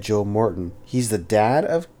 played by Joe Morton, he's the dad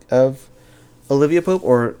of Olivia Pope,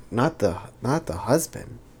 or not the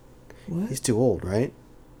husband. What? He's too old, right?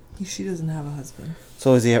 She doesn't have a husband.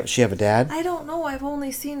 So she have a dad? I don't know. I've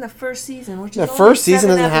only seen the first season, which the is first season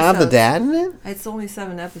doesn't episodes. have the dad in it. It's only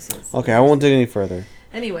 7 episodes. Okay, I won't dig any further.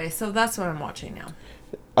 Anyway, so that's what I'm watching now.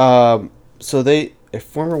 A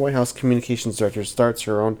former White House communications director starts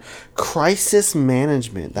her own crisis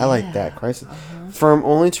management. I like that crisis firm,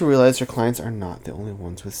 only to realize her clients are not the only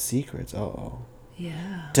ones with secrets.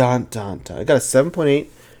 Yeah. Dun dun dun. I got a 7.8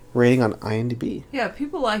 rating on IMDb. Yeah,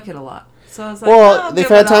 people like it a lot. So I was like, well, they've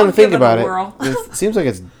had time to think about it. It seems like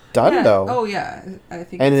it's done though. Oh yeah, I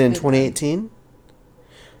think. Ended in 2018.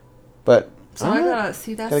 But so I gotta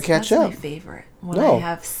see that's my favorite when I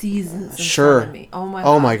have seasons in front of me.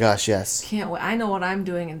 Oh my gosh, yes. Can't wait. I know what I'm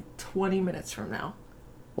doing in 20 minutes from now.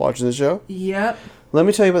 Watching the show? Yep. Let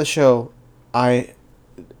me tell you about the show. It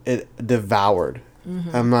devoured.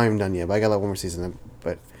 Mm-hmm. I'm not even done yet, but I got like one more season.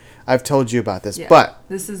 But I've told you about this. Yeah, but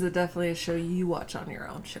this is definitely a show you watch on your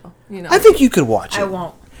own show. You know. I think you could watch it. I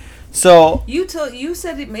won't. So you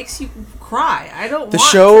said it makes you cry. I don't. The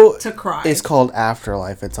want show to cry. It's called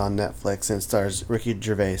Afterlife. It's on Netflix and it stars Ricky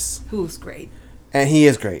Gervais, who's great. And he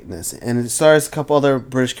is great in this. And it stars a couple other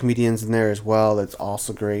British comedians in there as well. That's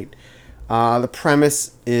also great. The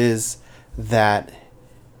premise is that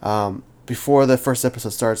before the first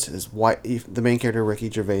episode starts, the main character Ricky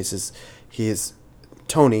Gervais is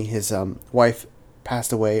Tony. His wife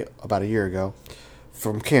passed away about a year ago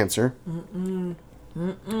from cancer.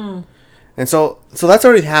 And so that's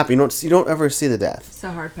already happened. You don't ever see the death. It's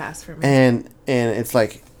a hard pass for me. And it's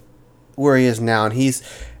like where he is now,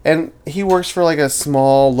 and he works for like a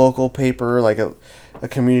small local paper, like a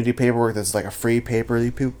community paperwork that's like a free paper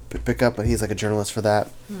you pick up, but he's like a journalist for that.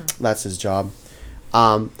 That's his job.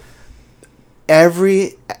 If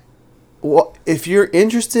you're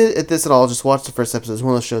interested at this at all, just watch the first episode. It's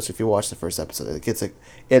one of those shows. If you watch the first episode,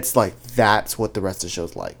 it's like that's what the rest of the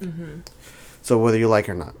show's like. Mm-hmm. So whether you like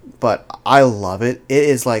it or not, but I love it.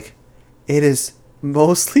 It is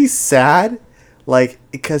mostly sad, like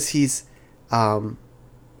because he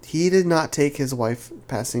did not take his wife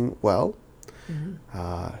passing well.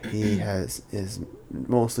 Mm-hmm. He is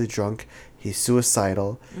mostly drunk. He's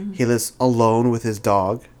suicidal. Mm-hmm. He lives alone with his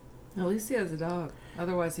dog. At least he has a dog.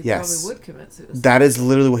 Otherwise, he probably would commit suicide. That is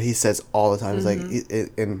literally what he says all the time.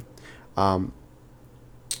 Mm-hmm.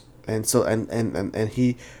 It's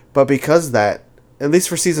like, but because of that, at least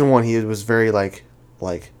for season 1, he was very like,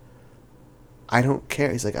 I don't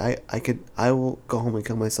care. He's like, I will go home and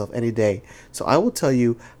kill myself any day. So I will tell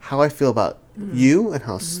you how I feel about you and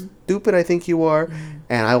how stupid I think you are,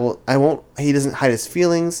 and I won't. He doesn't hide his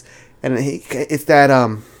feelings, and it's that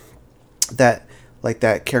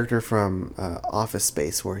character from Office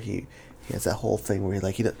Space where he has that whole thing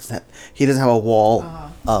where he doesn't have a wall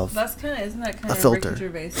of that's kind of isn't that kind a of filter. Ricky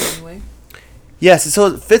Gervais anyway? Yes, so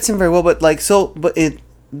it fits him very well, but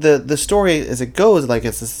the story as it goes, like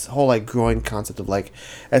it's this whole like growing concept of like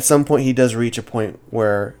at some point he does reach a point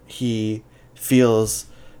where he feels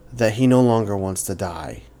that he no longer wants to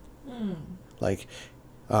die. Like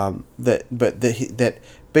that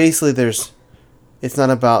basically it's not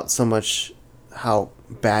about so much how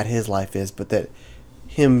bad his life is, but that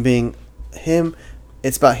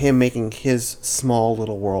it's about him making his small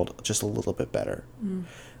little world just a little bit better.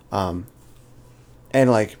 And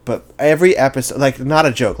like, but every episode, like, not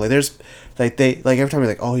a joke. Like, there's, like, every time you're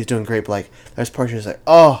like, oh, he's doing great, but like, there's parts where it's like,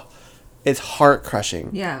 oh, it's heart crushing.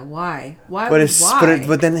 Yeah, why?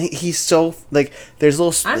 But then he's so like, there's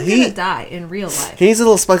little. I'm gonna die in real life. He's a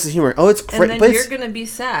little spikes of humor. Oh, it's great. And then you're gonna be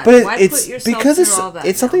sad. But why it's put yourself because through all that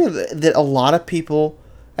it's something that a lot of people,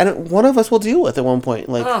 and one of us will deal with at one point,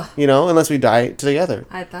 like unless we die together.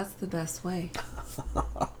 That's the best way.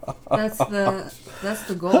 That's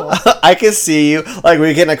the goal. I can see you like when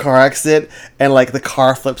you get in a car accident and like the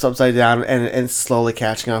car flips upside down and slowly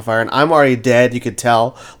catching on fire, and I'm already dead. You could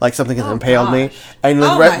tell like something has impaled me, and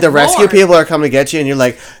the rescue people are coming to get you, and you're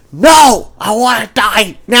like, "No, I want to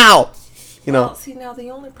die now." Well, see, now the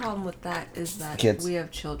only problem with that is that kids. We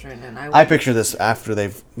have children, and I picture this after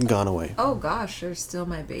they've gone away. Oh gosh, they're still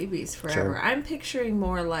my babies forever. Sure. I'm picturing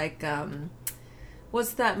more like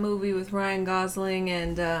what's that movie with Ryan Gosling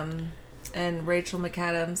and Rachel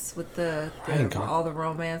McAdams with all the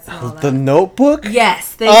romance and all that? The Notebook?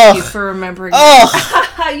 Yes, thank you for remembering.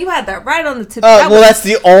 You had that right on the tip. That's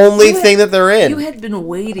the only thing that they're in. You had been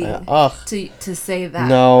waiting to say that.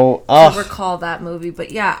 No. To recall that movie.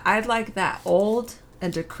 But yeah, I'd like that. Old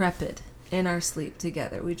and decrepit in our sleep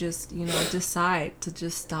together. We just, decide to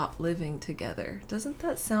just stop living together. Doesn't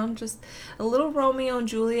that sound just a little Romeo and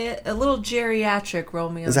Juliet? A little geriatric Romeo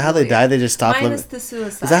and Juliet. Is that how they die? They just stop living? Minus the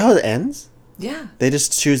suicide. Is that how it ends? Yeah. They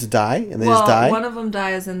just choose to die and they just die? One of them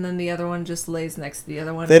dies and then the other one just lays next to the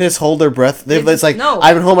other one. They just hold their breath. It's like, no.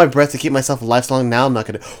 I've been holding my breath to keep myself alive so long, now I'm not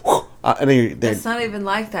going to... It's not even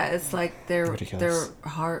like that. It's like their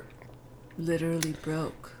heart literally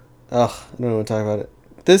broke. Ugh, I don't want to talk about it.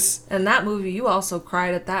 And that movie, you also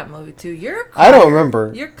cried at that movie too. You're a crier. I don't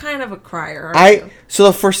remember. You're kind of a crier, aren't you?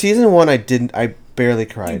 So for season 1, I barely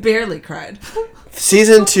cried. You barely cried.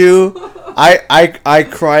 Season 2, I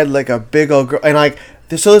cried like a big old girl, and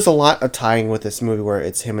there's a lot of tying with this movie where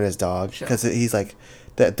it's him and his dog, because he's like,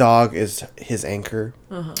 that dog is his anchor.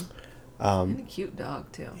 And a cute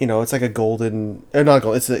dog too. It's like a golden, or not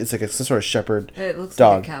gold. It's like some sort of shepherd. It looks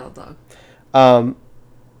dog. like a cattle dog.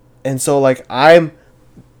 And so like I'm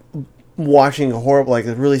watching a horrible, like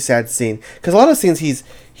a really sad scene, because a lot of scenes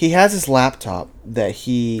he has his laptop that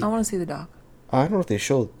he. I want to see the dog. I don't know if they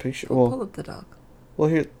showed the picture. Pull up the dog. Well,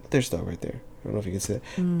 there's the dog right there. I don't know if you can see it,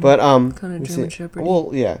 but kind of German Shepherd.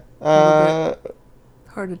 Well, yeah.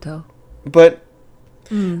 Hard to tell. But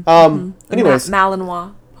anyways,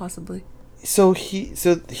 Malinois possibly. So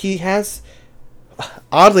he has,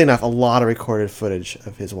 oddly enough, a lot of recorded footage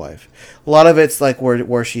of his wife. A lot of it's like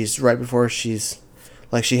where she's right before she's,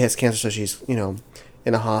 like, she has cancer, so she's in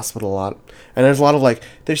a hospital a lot, and there's a lot of like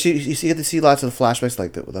you get to see lots of the flashbacks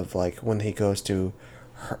of like when he goes to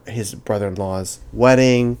his brother-in-law's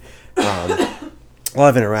wedding. A lot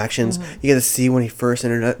of interactions. You get to see when he first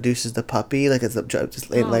introduces the puppy, like it's just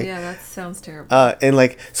like. Yeah, that sounds terrible. And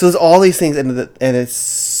like so, there's all these things, and it's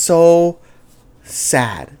so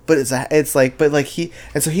sad, but it's like, but like he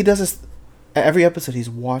does this every episode. He's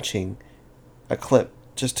watching a clip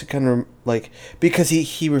just to kind of like, because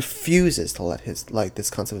he refuses to let his, like, this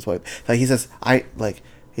concept of his wife, like he says,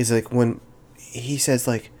 he's like, when he says,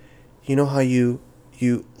 like, how you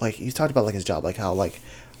like, he's talked about like his job, like how like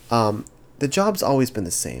the job's always been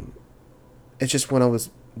the same. It's just when I was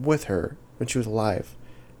with her when she was alive,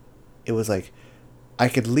 it was like I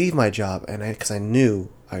could leave my job because I knew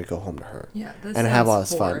I would go home to her. Yeah, and have all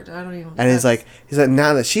this fun. I don't even. And he's like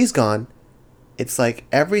now that she's gone, it's like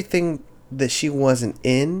everything that she wasn't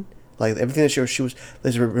in, like everything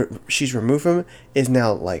that she's removed from, is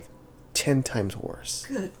now like 10 times worse.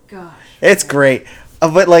 Good gosh. It's great,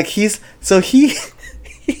 but like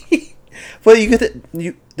but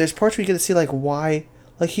there's parts where you get to see like why,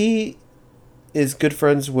 like, he is good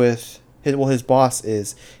friends with his boss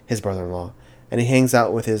is his brother-in-law, and he hangs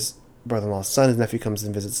out with his brother-in-law's son. His nephew comes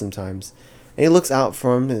and visits sometimes, and he looks out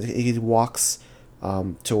for him, and he walks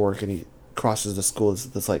to work, and he crosses the school,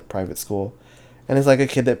 this like private school, and it's like a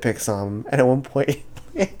kid that picks on him, and at one point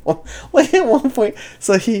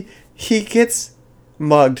so he gets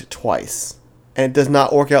mugged twice, and it does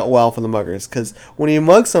not work out well for the muggers, because when you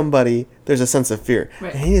mug somebody, there's a sense of fear,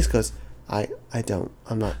 right. And he just goes, I'm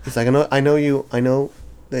not. He's like, I know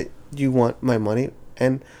that you want my money,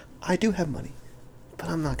 and I do have money, but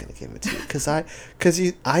I'm not gonna give it to you because I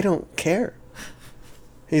don't care.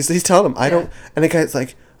 He's telling him I don't, and the guy's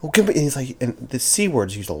like, well, give me, and he's like, and the C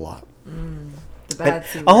word's used a lot. The bad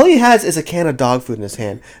C word. All he has is a can of dog food in his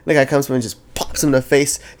hand. And the guy comes to him and just pops him in the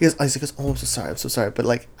face. He goes, oh, I'm so sorry, but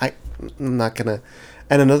like I'm not gonna.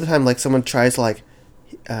 And another time, like, someone tries to like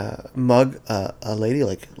mug a lady,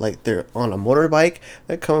 like they're on a motorbike,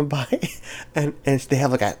 they're coming by, and they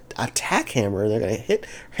have like a tack hammer, and they're gonna hit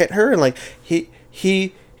her, and like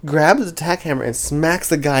he grabs the tack hammer and smacks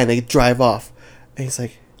the guy, and they drive off, and he's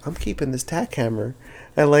like, I'm keeping this tack hammer,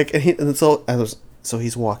 and so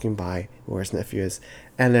he's walking by where his nephew is,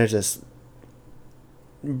 and there's this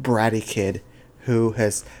bratty kid who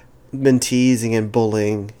has been teasing and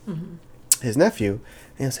bullying his nephew.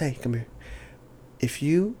 he goes, "Hey, come here. If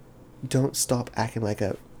you don't stop acting like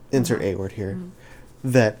a insert A word here,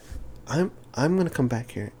 that I'm gonna come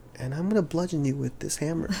back here and I'm gonna bludgeon you with this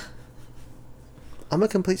hammer. I'm a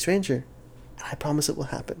complete stranger, and I promise it will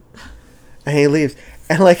happen." And he leaves,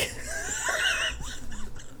 and like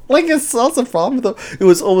it solves the problem though. It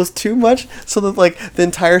was almost too much, so that like the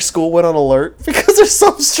entire school went on alert because there's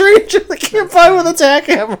some stranger that can't find with a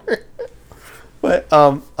jackhammer. But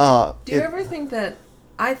do you ever think that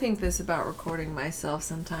I think this about recording myself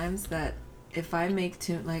sometimes, that if I make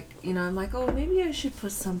tune, like, you know, I'm like, oh, maybe I should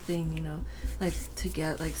put something, you know, like to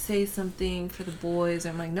get, like, say something for the boys.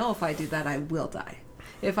 I'm like, no, if I do that, I will die.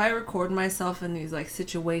 If I record myself in these, like,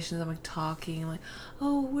 situations, I'm, like, talking, like,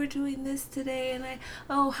 oh, we're doing this today, and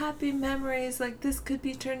happy memories, like, this could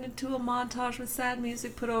be turned into a montage with sad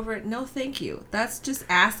music put over it. No, thank you. That's just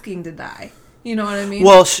asking to die. You know what I mean?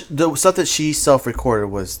 Well, the stuff that she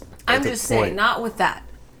self-recorded was... I'm just saying, not with that.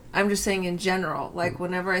 I'm just saying in general, like,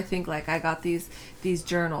 whenever I think, like, I got these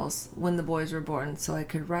journals when the boys were born so I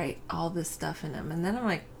could write all this stuff in them. And then I'm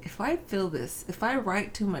like, if I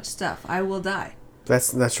write too much stuff, I will die.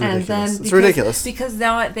 That's ridiculous. It's ridiculous. Because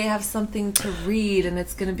now they have something to read and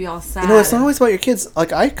it's going to be all sad. You know, it's not always about your kids.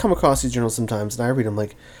 Like, I come across these journals sometimes and I read them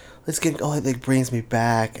like, it like brings me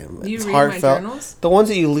back. And you it's read heartfelt. My journals? The ones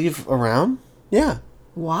that you leave around? Yeah.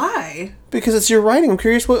 Why? Because it's your writing. I'm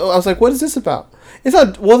curious. I was like, what is this about? It's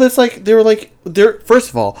not. Well, it's like they're. First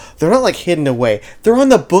of all, they're not like hidden away. They're on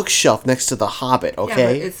the bookshelf next to The Hobbit.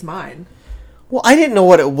 Okay. Yeah, but it's mine. Well, I didn't know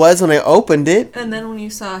what it was when I opened it. And then when you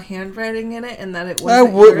saw handwriting in it, and that it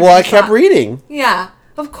was. I kept reading. Yeah,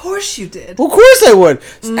 of course you did. Well, of course I would.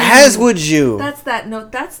 As would you. That's that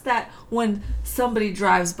note. That's that when somebody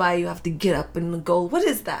drives by, you have to get up and go. What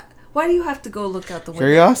is that? Why do you have to go look out the window?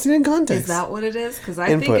 Curiosity and context. Is that what it is? Because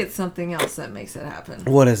I think it's something else that makes it happen.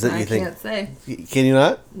 What is it you think? I can't say. Can you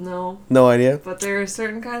not? No. No idea? But there are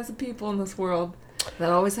certain kinds of people in this world that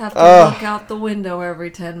always have to look out the window every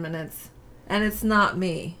 10 minutes. And it's not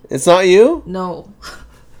me. It's not you? No.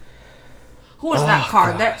 Who is that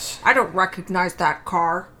car? I don't recognize that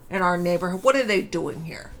car in our neighborhood. What are they doing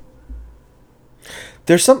here?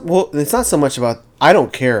 There's it's not so much about, I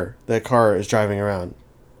don't care that a car is driving around.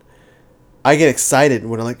 I get excited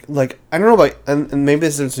when I like I don't know about, and maybe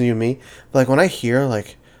this is you and me, but like when I hear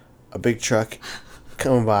like a big truck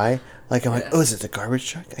coming by, like I'm like, oh, is it a garbage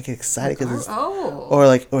truck? I get excited because it's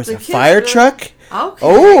or it's a fire truck. Okay.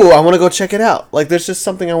 Oh, I want to go check it out. Like there's just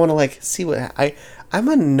something I want to like see what I'm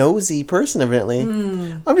a nosy person evidently.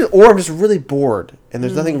 I'm just really bored and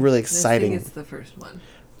there's nothing really exciting. I think it's the first one.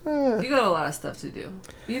 You got a lot of stuff to do.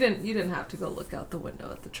 You didn't have to go look out the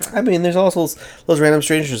window at the truck. I mean, there's also those random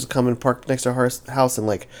strangers that come and park next to our house and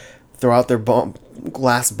like throw out their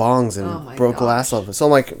glass bongs and broke glass off it. So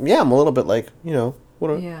I'm like, yeah, I'm a little bit like, you know,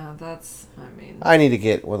 yeah, that's. I need to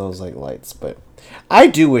get one of those like lights, but I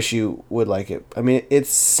do wish you would like it. I mean, it's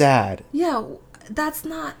sad. Yeah, that's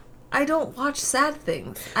not. I don't watch sad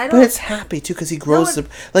things. But it's happy too because he grows.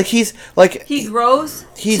 He grows.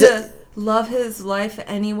 To love his life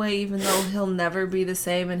anyway, even though he'll never be the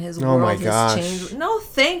same and his world has changed. No,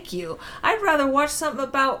 thank you. I'd rather watch something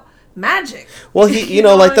about magic. Well, you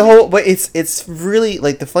know like the whole, but it's really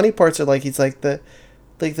like the funny parts are like he's like the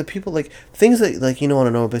people like things that like you don't want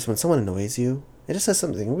to know about when someone annoys you. It just says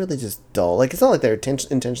something really just dull. Like it's not like they're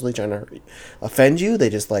intentionally trying to offend you. They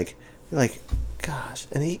just like gosh,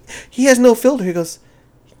 and he has no filter. He goes,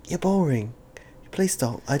 "You're boring. Please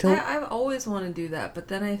don't. I don't." I've always wanted to do that, but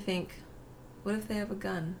then I think, what if they have a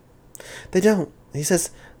gun? They don't. He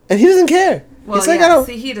says, and he doesn't care. Well, he's like, yeah.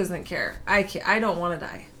 See, he doesn't care. I don't want to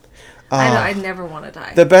die. I never want to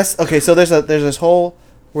die. The best. Okay, so there's this whole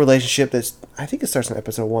relationship that's, I think it starts in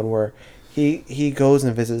episode 1 where he goes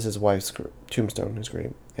and visits his wife's tombstone, his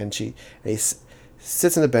grave, and he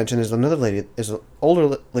sits on the bench and there's another lady. There's an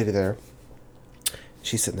older lady there.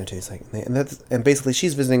 She's sitting there too. He's like, and basically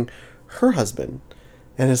she's visiting her husband,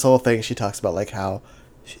 and this whole thing she talks about like how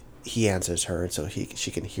he answers her, and so she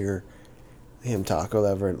can hear him talk or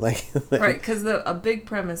whatever. Like right, because a big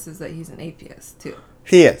premise is that he's an atheist too.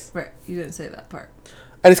 He is. Right, you didn't say that part.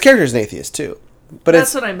 And his character is an atheist too, but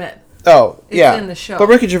that's what I meant. Oh, it's yeah. in the show. But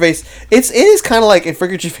Ricky Gervais, it is kind of like if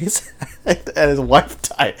Ricky Gervais and his wife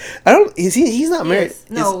died. He's not married.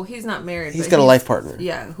 No, he's not married. He's got a life partner.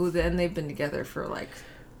 Yeah, and they've been together for like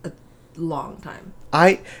a long time.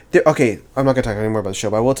 Okay, I'm not going to talk anymore about the show,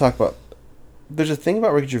 but I will talk about, there's a thing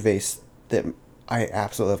about Ricky Gervais that I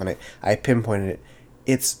absolutely love, and I pinpointed it.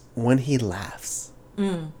 It's when he laughs.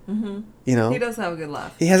 Mm-hmm. You know? He does have a good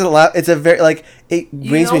laugh. He has a laugh. It's a very, like, it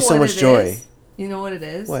brings me so much joy. You know what it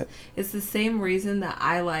is? What? It's the same reason that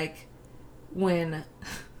I like when,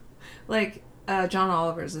 like, John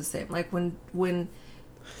Oliver's the same. Like, when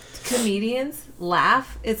comedians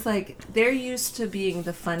laugh, it's like they're used to being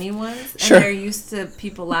the funny ones, and they're used to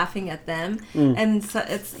people laughing at them, and so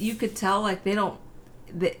you could tell like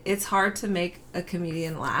it's hard to make a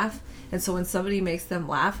comedian laugh, and so when somebody makes them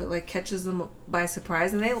laugh, it like catches them by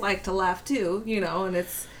surprise, and they like to laugh too, and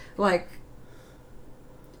it's like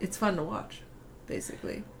it's fun to watch,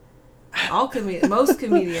 basically. Most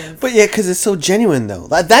comedians. But yeah, because it's so genuine though.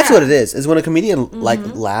 That's what it is when a comedian like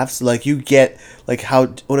laughs, like you get like how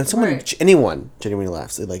when someone anyone genuinely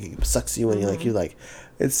laughs, it like it sucks you in. You like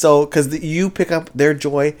it's so because you pick up their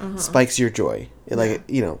joy spikes your joy. Like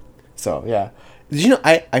so yeah. Did you know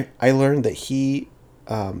I learned that he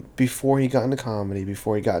before he got into comedy,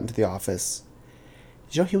 before he got into The Office,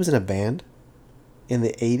 did you know he was in a band in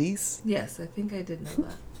the 80s? Yes, I think I did know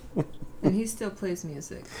that. And he still plays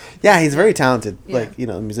music. Yeah, he's very talented, like,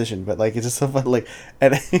 musician. But, like, it's just so fun. Like,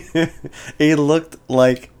 and he looked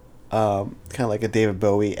like, kind of like a David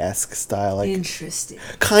Bowie-esque style. Like, interesting.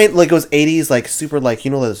 Like, it was 80s, like, super, like,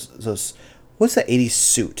 those what's that 80s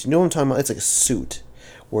suit? You know what I'm talking about? It's like a suit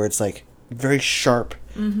where it's, like, very sharp,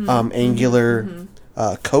 angular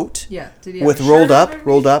coat. Yeah. Did he with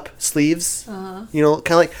rolled up sleeves. Kind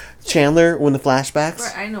of like Chandler when the flashbacks.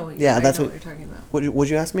 Right, I know. That's what you're talking about. Would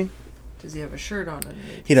you ask me? Does he have a shirt on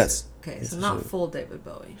underneath? He does. Okay, so not full David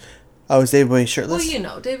Bowie. Oh, is David Bowie shirtless?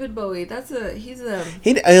 Well, David Bowie.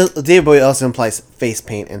 David Bowie also implies face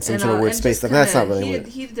paint and some sort of weird space stuff. That's not really weird.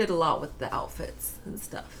 He did a lot with the outfits and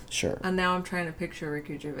stuff. Sure. And now I'm trying to picture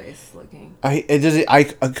Ricky Gervais looking.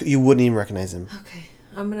 You wouldn't even recognize him. Okay,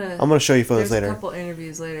 I'm gonna show you photos later. There's a couple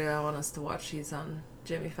interviews later I want us to watch. He's on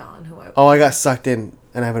Jimmy Fallon, I got sucked in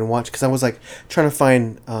and I haven't watched because I was like trying to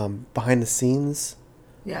find behind the scenes.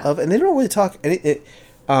 Yeah. And they don't really talk. I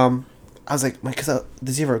was like,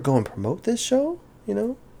 does he ever go and promote this show? I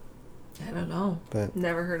don't know. But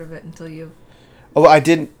never heard of it until you. Oh, I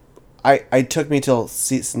didn't. I took me till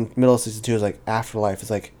middle of season 2. It was like Afterlife.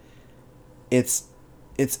 It's like, it's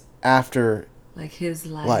after. Like his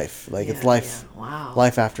life. Like it's life. Yeah. Wow.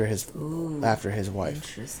 Life after his wife.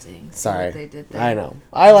 Interesting. Sorry. What they did there. I know.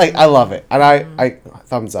 I love it, and I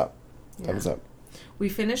thumbs up. Thumbs up. We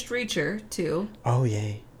finished Reacher too. Oh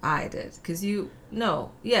yay! I did because you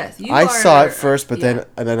saw it first, but then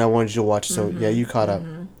I wanted you to watch. So yeah, you caught up.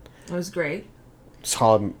 It was great.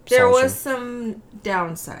 There was some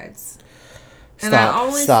downsides.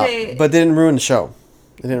 Stop. But they didn't ruin the show.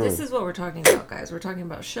 This is what we're talking about, guys. We're talking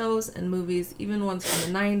about shows and movies, even ones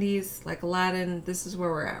from the 90s, like Aladdin. This is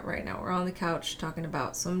where we're at right now. We're on the couch talking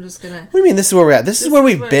about, so I'm just going to... What do you mean this is where we're at? This is where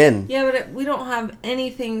we've been. Yeah, but we don't have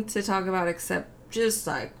anything to talk about except just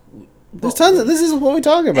like... There's tons of... This is what we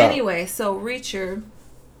talk about. Anyway, so Reacher...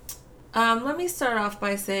 let me start off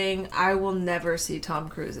by saying I will never see Tom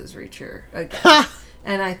Cruise's Reacher again.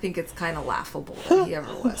 And I think it's kind of laughable that he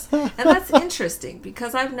ever was. And that's interesting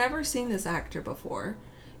because I've never seen this actor before.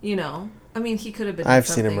 I mean, he could have been in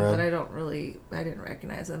something, but I didn't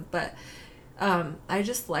recognize him. But I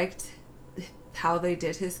just liked how they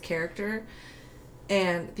did his character.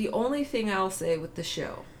 And the only thing I'll say with the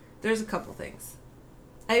show, there's a couple things.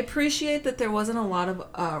 I appreciate that there wasn't a lot of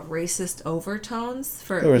racist overtones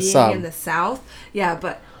for it being in the South. Yeah,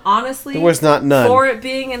 but honestly, there was none. For it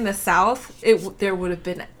being in the South, there would have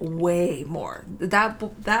been way more. That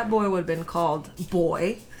boy would have been called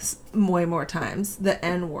boy way more times, the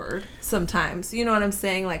N-word sometimes. You know what I'm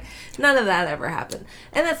saying? Like, none of that ever happened.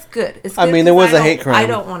 And that's good. It's good. I mean, there was a hate crime. I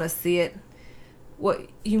don't want to see it. What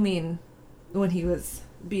you mean when he was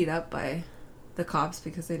beat up by the cops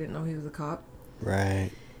because they didn't know he was a cop? Right.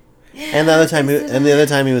 Yeah, and the other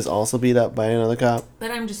time he was also beat up by another cop. But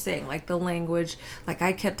I'm just saying, like, the language, like,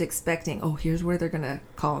 I kept expecting, here's where they're gonna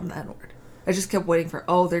call him the N-word. I just kept waiting for,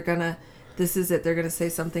 this is it, they're gonna say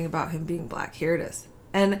something about him being black. Here it is.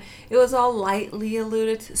 And it was all lightly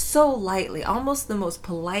alluded to, so lightly, almost the most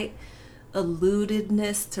polite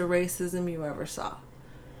alludedness to racism you ever saw.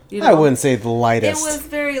 I wouldn't say the lightest. It was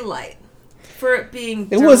very light for it being.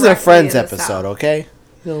 It wasn't a Friends episode, okay?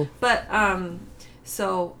 No. But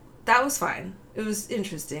so that was fine. It was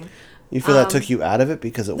interesting. You feel that took you out of it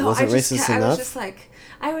because it wasn't racist enough?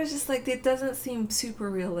 I was just like, it doesn't seem super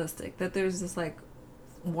realistic that there's this like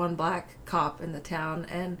one black cop in the town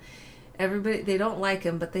and everybody, they don't like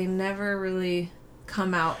him, but they never really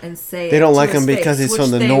come out and say they don't like him because he's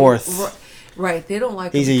from the North. Right, they don't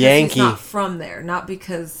like him because a Yankee. He's not from there, not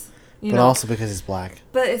because but also because he's black.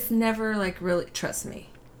 But it's never like really, trust me.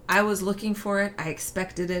 I was looking for it. I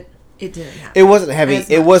expected it. It didn't happen. It wasn't heavy.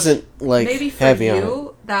 It wasn't like maybe for heavy you on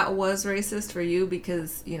it. That was racist for you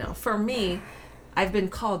because for me, I've been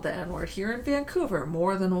called the N-word here in Vancouver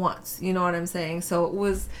more than once. You know what I'm saying? So it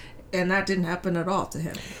was, and that didn't happen at all to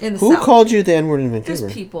him. In the Who South. called you the N-word in Vancouver?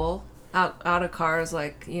 Just people out of cars,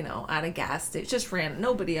 like, you know, at a gas station. Just random.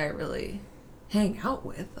 Nobody I really hang out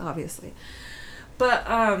with, obviously. But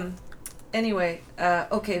anyway,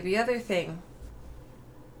 okay, the other thing,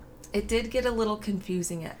 it did get a little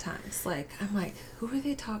confusing at times. Like, I'm like, who are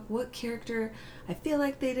they talking? What character? I feel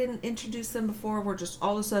like they didn't introduce them before. We're just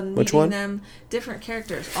all of a sudden meeting them. Different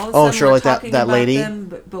characters. All of a sudden sure, we're like talking that about lady.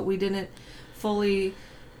 them, but we didn't fully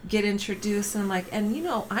get introduced. And like, and you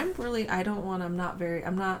know, I'm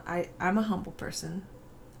a humble person.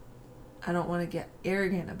 I don't want to get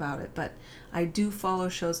arrogant about it, but I do follow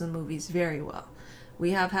shows and movies very well.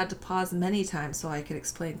 We have had to pause many times so I could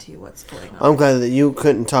explain to you what's going on. I'm glad that you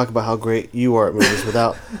couldn't talk about how great you are at movies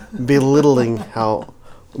without belittling how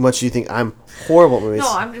much you think I'm horrible at movies.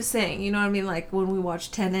 No, I'm just saying, you know what I mean? Like when we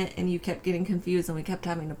watched Tenet and you kept getting confused and we kept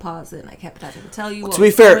having to pause it and I kept having to tell you what to be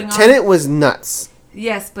fair, Tenet was nuts.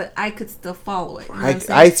 Yes, but I could still follow it. You know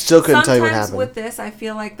I still couldn't tell you what happened. Sometimes with this, I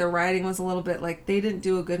feel like the writing was a little bit like they didn't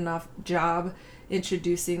do a good enough job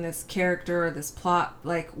introducing this character or this plot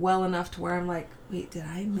like well enough to where I'm like, wait, did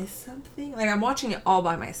I miss something? Like I'm watching it all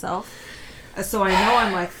by myself, so I know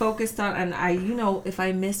I'm like focused on, and I, you know, if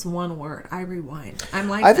I miss one word, I rewind. I'm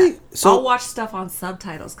like I think so. I'll watch stuff on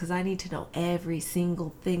subtitles because I need to know every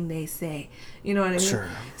single thing they say. You know what I mean? Sure.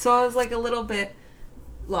 So I was like a little bit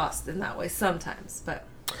lost in that way sometimes, but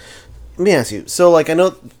let me ask you. So like I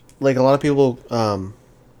know, like a lot of people.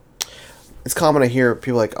 It's common to hear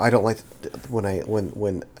people like, I don't like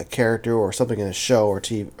when a character or something in a show or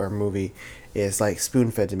TV or movie is like spoon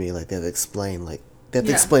fed to me, like they have to explain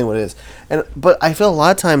what it is. But I feel a lot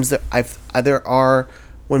of times that there are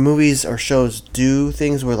when movies or shows do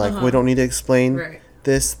things where like we don't need to explain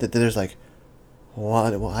this, that there's like,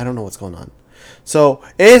 what? Well, I don't know what's going on. So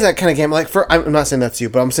it is that kind of game. Like I'm not saying that's you,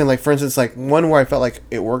 but I'm saying like for instance like one where I felt like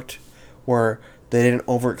it worked, where they didn't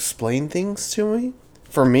over explain things to me.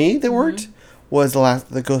 For me, that worked was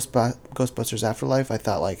the Ghostbusters Afterlife. I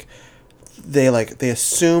thought like they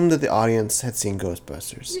assumed that the audience had seen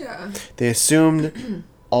Ghostbusters. Yeah. They assumed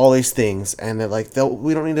all these things, and they're like,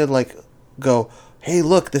 we don't need to like go, hey,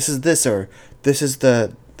 look, this is this or this is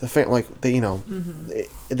the like they, you know,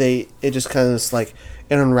 it just kind of just like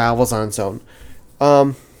it unravels on its own.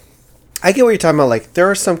 I get what you're talking about. Like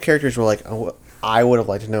there are some characters where like I would have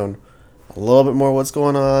liked to known a little bit more what's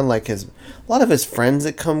going on, like a lot of his friends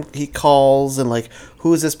that he calls, and like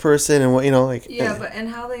who is this person and what, you know, like but and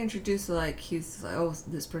how they introduce like he's like, oh,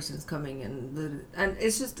 this person's coming, and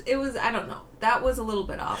it's just it was, I don't know, that was a little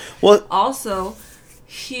bit off. Well, also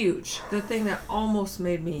huge, the thing that almost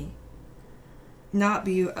made me not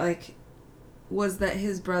be like was that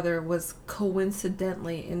his brother was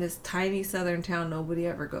coincidentally in this tiny southern town nobody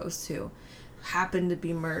ever goes to, happened to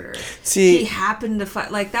be murdered. See, he happened to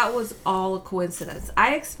fight. Like that was all a coincidence.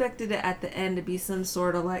 I expected it at the end to be some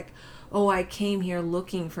sort of like, oh, I came here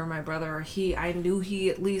looking for my brother, or I knew he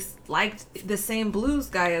at least liked the same blues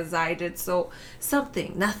guy as I did. So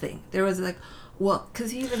something, nothing. There was like, well,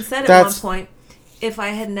 because he even said at one point, if I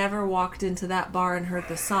had never walked into that bar and heard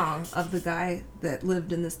the song of the guy that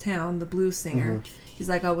lived in this town, the blues singer, he's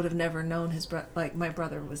like, I would have never known my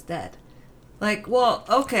brother was dead. Like, well,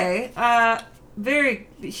 okay, very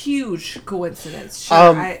huge coincidence.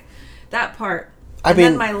 Sure, that part. And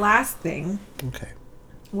then my last thing,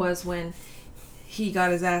 was when he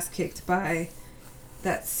got his ass kicked by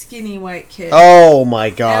that skinny white kid. Oh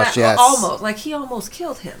my gosh, yes. Almost, like he almost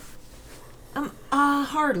killed him.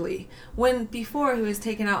 Hardly. When before he was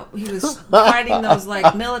taken out, he was fighting those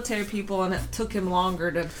like military people, and it took him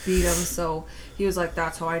longer to beat them. So he was like,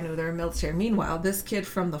 "That's how I knew they were military." Meanwhile, this kid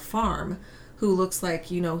from the farm, who looks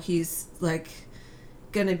like, you know, he's like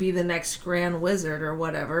gonna be the next Grand Wizard or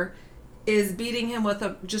whatever, is beating him with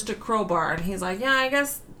just a crowbar, and he's like, "Yeah, I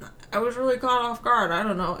guess I was really caught off guard. I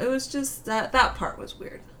don't know." It was just that part was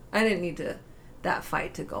weird. I didn't need that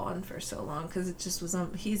fight to go on for so long, because it just was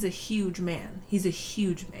he's a huge man. He's a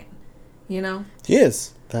huge man, you know? He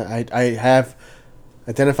is. I have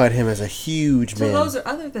identified him as a huge man. So those are,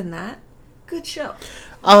 other than that, good show.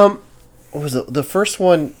 What was it? The first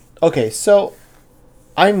one? Okay, so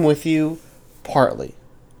I'm with you partly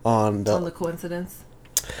on the coincidence,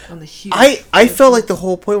 on the huge. I felt like the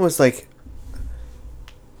whole point was like,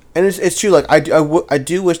 and it's true. Like I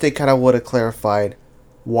do wish they kind of would have clarified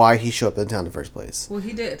why he showed up in town in the first place. Well,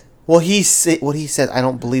 he did. Well, what he said, I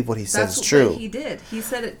don't believe what he said is true. He did. He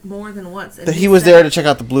said it more than once. And that he was there to check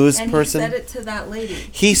out the blues person. And he said it to that lady.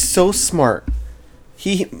 He's so smart.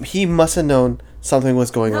 He must have known something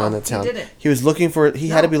was going on in the town. He didn't. He was looking for. He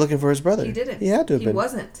had to be looking for his brother. He didn't. He had to have been. He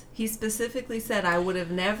wasn't. He specifically said, "I would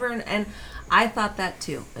have never," and I thought that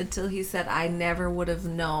too until he said, "I never would have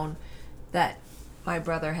known that my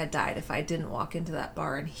brother had died if I didn't walk into that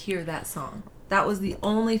bar and hear that song." That was the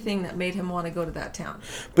only thing that made him want to go to that town.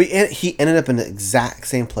 But he ended up in the exact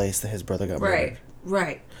same place that his brother got murdered.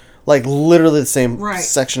 Right. Like literally the same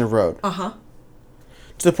section of road. Uh-huh.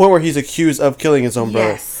 To the point where he's accused of killing his own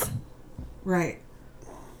brother. Yes. Right.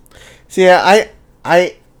 So yeah,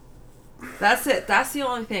 I That's it. That's the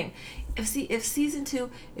only thing. If season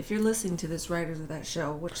 2, if you're listening to this, writers of that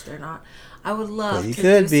show, which they're not, I would love to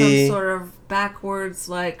do some sort of backwards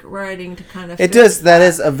writing to kind of. It does. That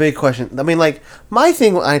is a big question. I mean, like my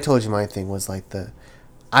thing. I told you my thing was like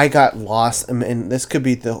I got lost, and this could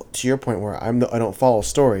be to your point where I don't follow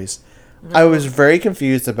stories. No. I was very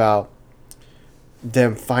confused about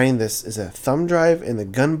them finding this. Is it a thumb drive in the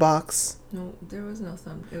gun box? No, there was no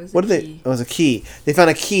thumb. It was It was a key. They found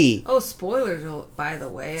a key. Oh, spoilers! By the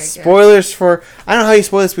way, spoilers for. I don't know how you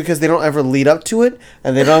spoil this because they don't ever lead up to it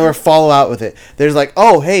and they don't ever follow out with it. There's like,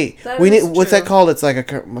 oh hey, we need. What's that called? It's like a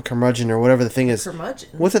curmudgeon or whatever the thing is.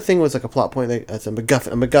 Curmudgeon. What's the thing was like a plot point? It's a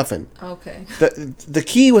MacGuffin. A MacGuffin. Okay. The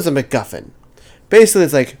key was a MacGuffin. Basically,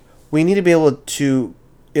 it's like we need to be able to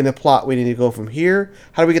in the plot. We need to go from here.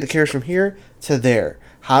 How do we get the characters from here to there?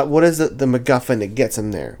 What is the MacGuffin that gets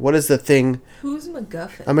him there? What is the thing? Who's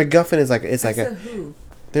MacGuffin? A MacGuffin is like it's That's like a who.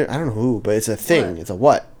 I don't know who, but it's a thing. What? It's a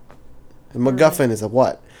what. A MacGuffin is a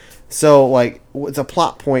what. So like it's a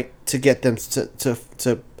plot point to get them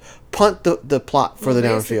to punt the plot further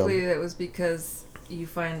downfield. Basically, it was because you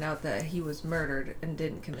find out that he was murdered and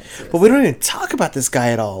didn't commit suicide. But we don't even talk about this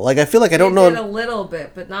guy at all. Like I feel like I don't know. A little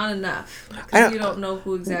bit, but not enough. Because you don't know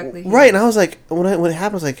who exactly. Right, and I was like, when it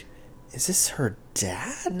happened, I was like, is this her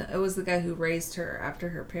dad? No, it was the guy who raised her after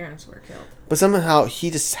her parents were killed. But somehow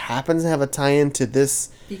he just happens to have a tie-in to this.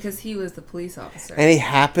 Because he was the police officer. And he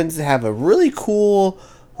happens to have a really cool,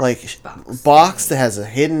 box that has a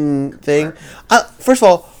hidden thing. First of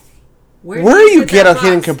all, where do you get a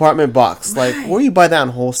hidden compartment box? Right. Like, where do you buy that on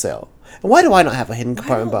wholesale? And why do I not have a hidden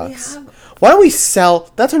compartment box? Why don't we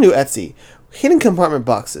sell... That's our new Etsy. Hidden compartment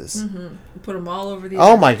boxes. Mm-hmm. Put them all over the.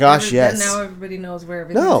 Oh my gosh! Yes. Now everybody knows where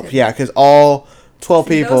everything. No, yeah, because all 12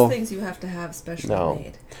 people. Those things you have to have specially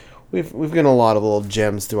made. We've given a lot of little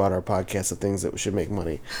gems throughout our podcast of things that should make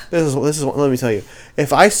money. This is. Let me tell you,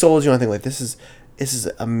 if I sold you anything like this is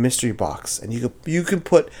a mystery box, and you can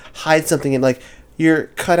hide something in like your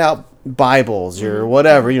cutout Bibles, your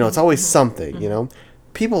whatever. It's always something.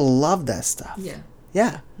 People love that stuff. Yeah.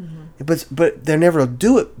 Yeah. Mm-hmm. But they never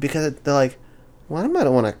do it because they're like, well, I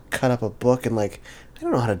don't want to cut up a book and I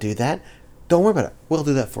don't know how to do that. Don't worry about it. We'll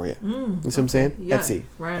do that for you. You see what I'm saying? Yeah, Etsy.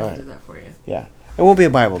 Ryan will do that for you. Yeah. It won't be a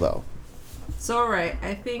Bible though. So alright,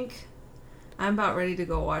 I think I'm about ready to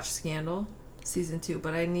go watch Scandal season 2,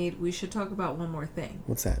 but we should talk about one more thing.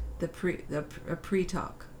 What's that? The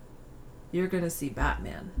pre-talk. You're gonna see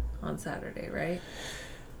Batman on Saturday, right?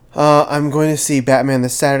 I'm going to see Batman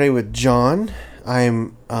this Saturday with John.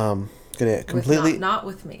 I'm gonna completely not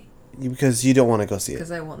with me. Because you don't want to go see it.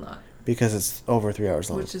 Because I will not. Because it's over 3 hours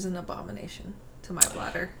long. Which is an abomination to my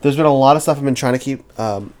bladder. There's been a lot of stuff I've been trying to keep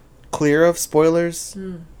clear of spoilers.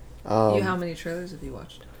 How many trailers have you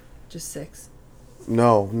watched? Just 6?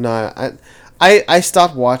 No. I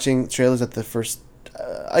stopped watching trailers at the first...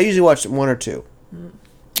 I usually watch 1 or 2.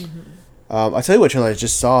 Mm-hmm. I'll tell you what trailer I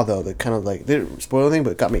just saw, though, that kind of they didn't spoil anything,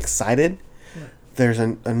 but it got me excited. What? There's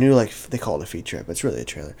a new, they call it a feature, but it's really a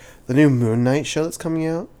trailer. The new Moon Knight show that's coming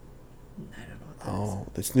out. I don't know what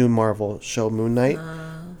that is. This new Marvel show, Moon Knight,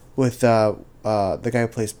 with the guy who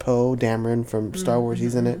plays Poe Dameron from Star Wars.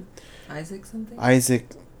 He's in it. Isaac something?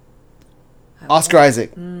 Oscar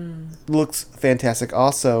Isaac. Looks fantastic.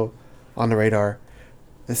 Also, on the radar,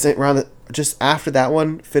 just after that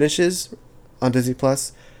one finishes on Disney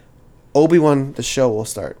Plus, Obi-Wan the show will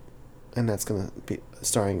start, and that's gonna be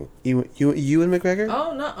starring Ewan McGregor.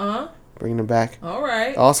 Oh, nuh-uh. Bringing him back. All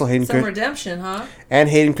right. Also, some redemption, huh? And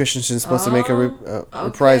Hayden Christensen's supposed to make a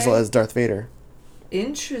reprisal as Darth Vader.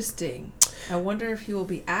 Interesting. I wonder if he will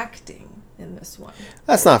be acting in this one.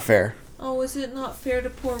 That's not fair. Oh, is it not fair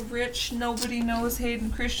to poor rich, nobody knows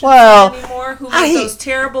Hayden Christensen anymore? Who made those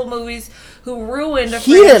terrible movies, who ruined a franchise.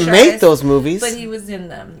 He didn't make those movies. But he was in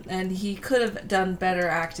them, and he could have done better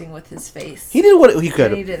acting with his face. He did what he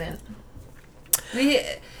could have. He didn't.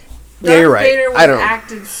 You're right. Vader was I don't know.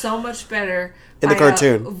 Acted so much better in the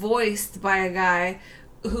cartoon. Voiced by a guy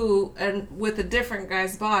who, and with a different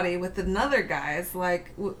guy's body, with another guy's,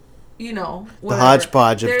 whatever. The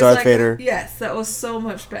hodgepodge of Darth Vader. Yes, that was so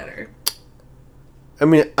much better. I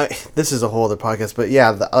mean, this is a whole other podcast, but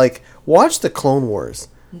yeah, watch the Clone Wars.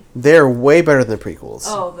 They're way better than the prequels.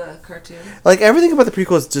 Oh, the cartoon. Like, everything about the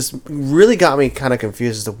prequels just really got me kind of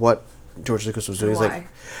confused as to what George Lucas was doing. Why?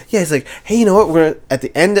 He's like, hey, you know what? We're gonna, at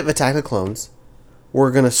the end of Attack of the Clones,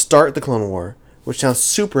 we're gonna start the Clone War, which sounds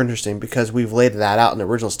super interesting because we've laid that out in the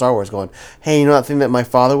original Star Wars. Going, hey, you know that thing that my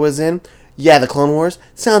father was in? Yeah, the Clone Wars.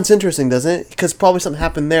 Sounds interesting, doesn't it? Because probably something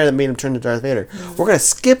happened there that made him turn to Darth Vader. Mm-hmm. We're gonna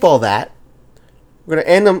skip all that. We're gonna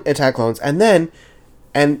end them Attack Clones, and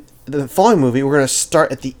the following movie we're gonna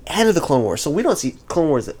start at the end of the Clone Wars, so we don't see Clone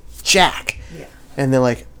Wars at Jack. Yeah. And they're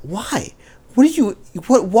like, why?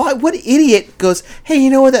 What idiot goes, hey, you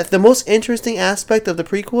know what? That the most interesting aspect of the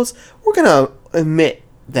prequels, we're gonna omit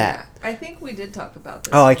that. Yeah. I think we did talk about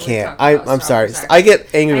this. Oh, I can't. I'm sorry. I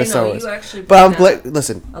get angry with Star Wars. But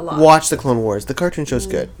listen. Watch the Clone Wars. The cartoon show's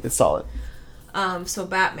good. It's solid. So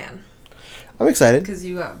Batman. I'm excited because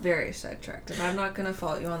you got very sidetracked, and I'm not gonna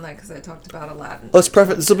fault you on that because I talked about Aladdin. Let's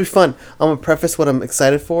preface. This will be fun. I'm gonna preface what I'm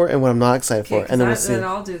excited for and what I'm not excited for, and then we'll see. Then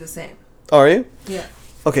I'll do the same. Oh, are you? Yeah.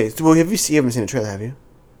 Okay. So, well, you haven't seen a trailer, have you?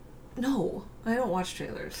 No, I don't watch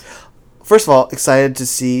trailers. First of all, excited to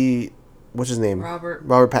see what's his name? Robert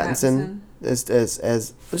Pattinson. As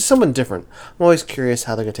just someone different. I'm always curious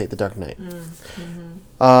how they're gonna take the Dark Knight. Mm-hmm.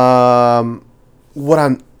 What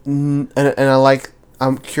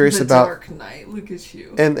I'm curious the about. Dark Knight. Look at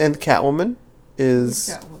you. And Catwoman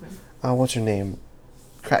is. Catwoman? What's her name?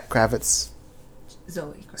 Kravitz.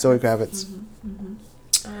 Zoe Kravitz. Mm-hmm. Mm-hmm.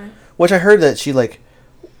 All right. Which I heard that she it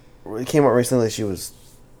came out recently. She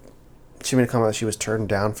made a comment that she was turned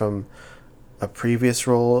down from a previous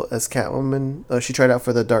role as Catwoman. She tried out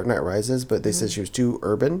for The Dark Knight Rises, but they said she was too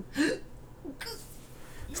urban.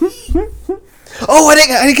 Oh, I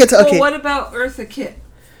didn't get to. Okay. Well, what about Eartha Kitt?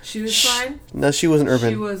 She was fine? No, she wasn't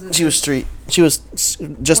urban. She wasn't. She was street. She was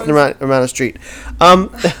just an amount of street. Oh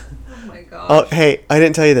my gosh. Oh, hey, I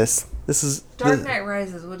didn't tell you this. This is Dark Knight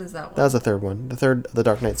Rises. What is that one? That was the third one. The third of the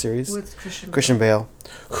Dark Knight series. With Christian Bale.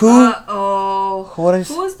 Who? Who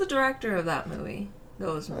was the director of that movie?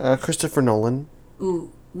 Christopher Nolan.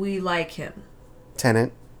 Ooh, we like him.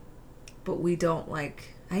 Tenet. But we don't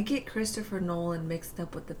like. I get Christopher Nolan mixed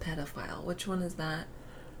up with the pedophile. Which one is that?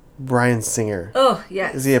 Bryan Singer. Oh,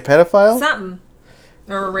 yes. Is he a pedophile? Something.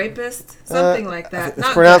 Or a rapist? Something like that.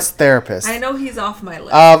 It's pronounced therapist. I know he's off my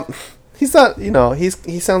list. He's not, he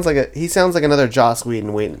sounds like another Joss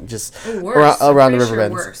Whedon waiting just around the river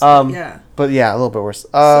bends. Worse, yeah. But yeah, a little bit worse.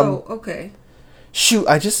 Okay. Shoot,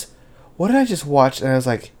 what did I just watch? And I was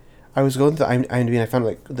like, I was going through IMDb and I found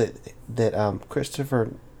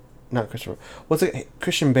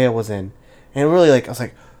Christian Bale was in. And really, I was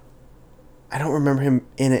like, I don't remember him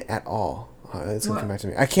in it at all. It's going to come back to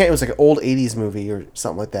me. I can't. It was like an old 80s movie or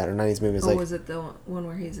something like that, or 90s movie. Was it the one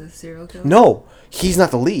where he's a serial killer? No, he's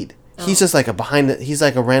not the lead. Oh. He's just like he's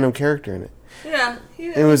like a random character in it. Yeah.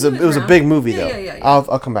 It was a big movie though. Yeah.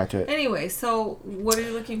 I'll come back to it. Anyway, so what are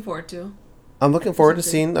you looking forward to? I'm looking forward to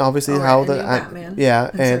seeing obviously how the Batman.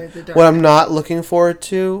 What I'm not looking forward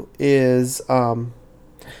to is from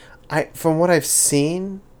what I've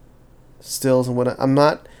seen, stills and what I'm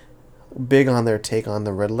not big on their take on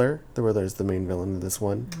the Riddler. The Riddler is the main villain of this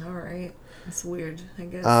one. All right, it's weird. I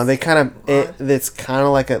guess they kind of it's kind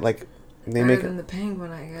of like they make than the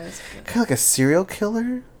Penguin, I guess. Kind of like a serial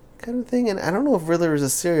killer kind of thing, and I don't know if Riddler was a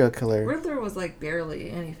serial killer. Riddler was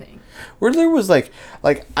barely anything. Riddler was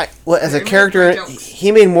as a character,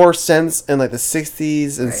 he made more sense in the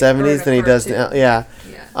 60s and 70s than he does now. Yeah.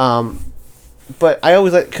 But I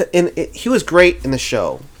always he was great in the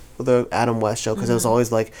show, the Adam West show, because it was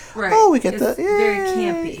always we get it's very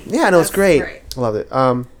campy. Yeah, no, it's great. I love it.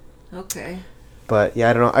 Okay. But yeah,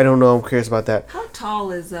 I don't know. I'm curious about that. How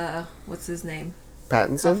tall is what's his name?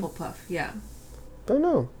 Pattinson. Hufflepuff. Yeah. Don't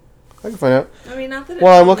know. I can find out. I mean, not that.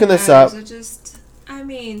 Well, I'm looking this up. It just, I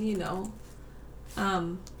mean,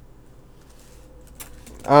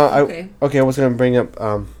 Okay. I was gonna bring up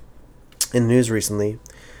in the news recently.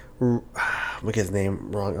 Look at his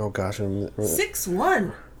name wrong. Oh gosh.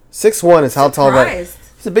 6'1". 6'1" is how tall that.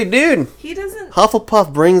 He's a big dude. He doesn't.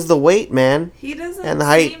 Hufflepuff brings the weight, man. He doesn't and the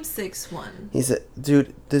height. seem 6'1". He's a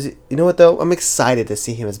dude. Does he? You know what though? I'm excited to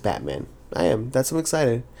see him as Batman. I am. I'm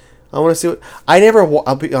excited. I want to see what.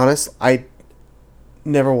 I'll be honest. I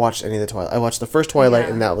never watched any of the Twilight. I watched the first Twilight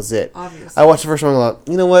and that was it. Obviously. I watched the first one and I thought,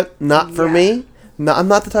 you know what? Not for me. No, I'm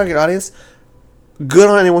not the target audience. Good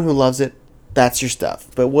on anyone who loves it. That's your stuff.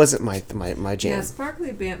 But it wasn't my jam. Yeah,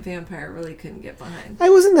 Sparkly Vampire really couldn't get behind. I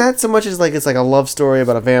wasn't that so much as it's like a love story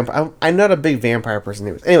about a vampire. I'm not a big vampire person.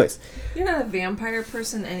 Anyways. You're not a vampire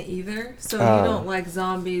person either. So you don't like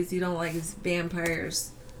zombies. You don't like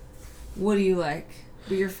vampires. What do you like?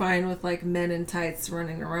 But you're fine with like men in tights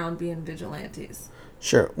running around being vigilantes.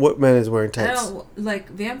 Sure. What man is wearing tights? I don't like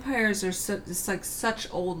vampires are it's like such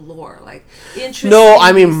old lore. Like no,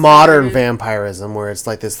 I mean modern vampirism, where it's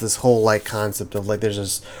like this whole like concept of like there's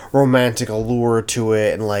this romantic allure to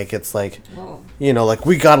it, and like it's like like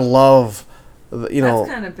we gotta love. That's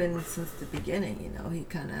kind of been since the beginning, He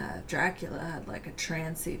kind of Dracula had like a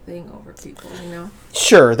trancey thing over people,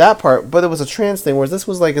 Sure, that part, but it was a trance thing, whereas this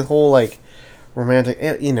was like a whole like romantic,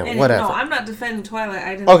 whatever. No, I'm not defending Twilight.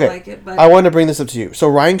 I didn't like it, but I wanted to bring this up to you. So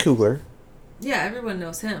Ryan Coogler. Yeah, everyone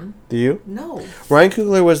knows him. Do you? No. Ryan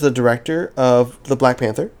Coogler was the director of the Black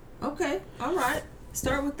Panther. Okay, all right.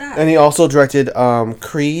 Start with that. And he also directed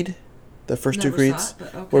Creed, the first two Creeds.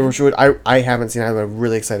 Okay. Which I haven't seen. I'm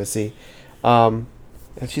really excited to see. I'm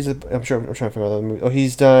trying to figure out the movie. Oh,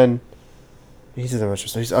 he's done much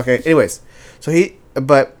stuff. Okay. Anyways,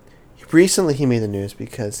 but recently he made the news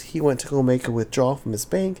because he went to go make a withdrawal from his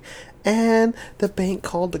bank, and the bank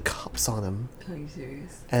called the cops on him. Are you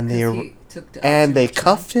serious? And they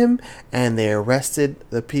cuffed him, and they arrested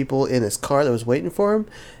the people in his car that was waiting for him,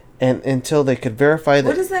 and until they could verify that.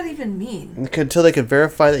 What does that even mean? Until they could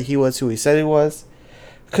verify that he was who he said he was.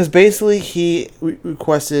 Because basically he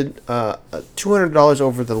requested $200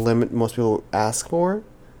 over the limit most people ask for,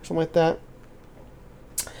 something like that.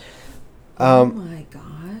 Oh my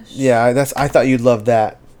gosh! Yeah, I thought you'd love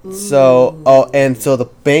that. Ooh. So the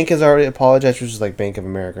bank has already apologized, which is like Bank of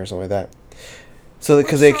America or something like that. So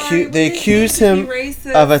because they accused him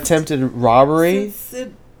of attempted robbery. Since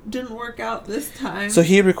it didn't work out this time. So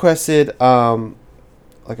he requested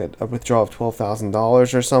like a withdrawal of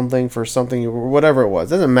 $12,000 or something for something or whatever it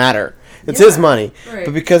was. Doesn't matter. It's his money. Right.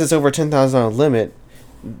 But because it's over a $10,000 limit,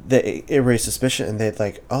 it raised suspicion, and they're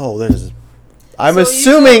like, oh, there's. I'm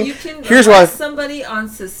assuming. You can here's why somebody on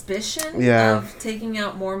suspicion of taking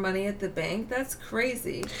out more money at the bank. That's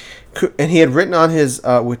crazy. And he had written on his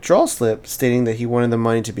withdrawal slip stating that he wanted the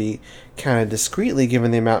money to be counted discreetly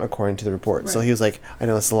given the amount according to the report. Right. So he was like, I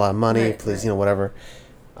know it's a lot of money. Please, whatever.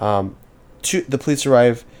 The police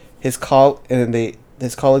arrived. His colleagues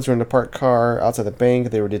were in a parked car outside the bank.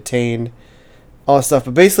 They were detained, all that stuff.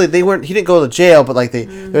 But basically, he didn't go to jail. But like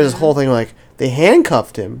there's this whole thing like they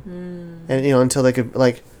handcuffed him, and until they could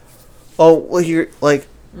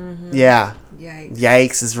yeah,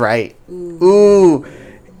 yikes is right. Ooh.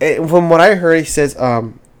 And from what I heard, he says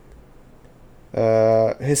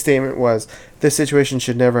his statement was, "This situation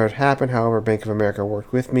should never have happened. However, Bank of America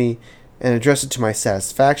worked with me and addressed it to my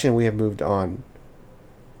satisfaction. We have moved on."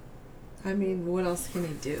 I mean, what else can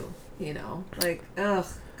he do? Ugh,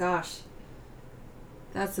 gosh.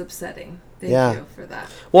 That's upsetting. Thank you for that.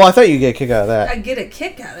 Well, I thought you'd get a kick out of that. I get a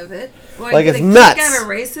kick out of it. Well, like, it's nuts. Kick out of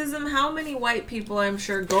racism? How many white people, I'm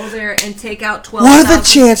sure, go there and take out $12,000 What are the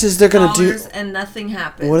chances they're going to do... and nothing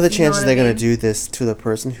happens? What are the chances they're going to do this to the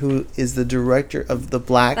person who is the director of the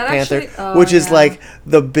Black Panther, which is like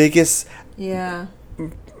the biggest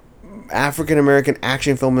African American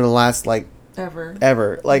action film in the last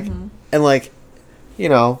ever. Like, and like,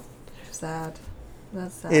 sad.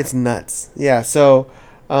 That's sad. It's nuts. Yeah. So,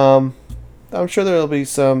 I'm sure there'll be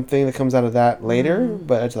something that comes out of that later,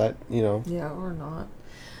 but it's that, Yeah, or not.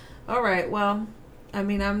 All right. Well, I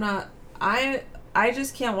mean, I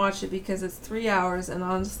just can't watch it because it's 3 hours, and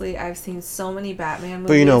honestly, I've seen so many Batman movies.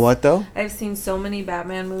 But you know what, though? I've seen so many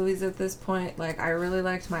Batman movies at this point. Like, I really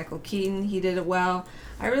liked Michael Keaton. He did it well.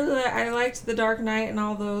 I liked The Dark Knight and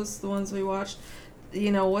all those, the ones we watched.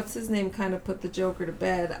 What's his name kind of put the Joker to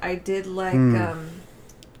bed. I did like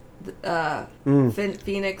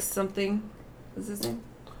Phoenix something. What's his name?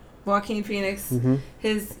 Joaquin Phoenix.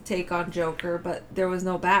 His take on Joker, but there was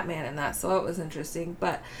no Batman in that, so it was interesting.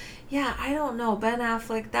 But yeah, I don't know. Ben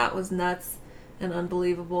Affleck, that was nuts and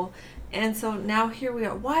unbelievable. And so now here we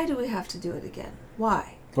are. Why do we have to do it again?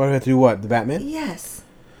 Why? Why do we have to do what? The Batman? Yes.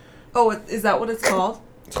 Oh, is that what it's called?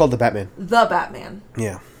 It's called The Batman. The Batman.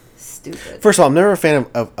 Yeah. Stupid. First of all, I'm never a fan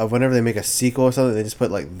of whenever they make a sequel or something, they just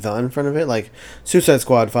put like the in front of it, like Suicide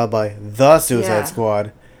Squad followed by The Suicide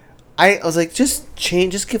Squad. I was like, just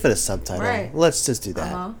give it a subtitle. Right. Let's just do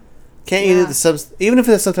that. Can't you do the subs? Even if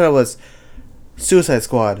the subtitle was Suicide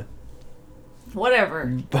Squad.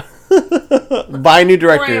 Whatever. By new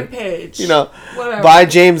director. Rampage. Whatever. By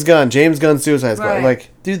James Gunn. James Gunn Suicide Squad. Right. Like,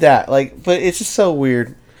 do that. Like, but it's just so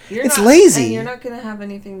weird. It's lazy. And you're not gonna have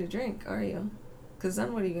anything to drink, are you? Because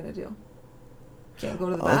then what are you going to do? Can't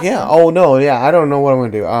go to the bathroom? Yeah. Oh, no. Yeah. I don't know what I'm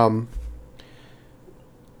going to do.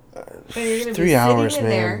 You're gonna 3 hours,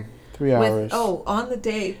 man. 3 hours. On the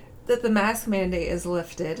day that the mask mandate is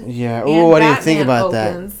lifted. Yeah. Oh, I didn't think about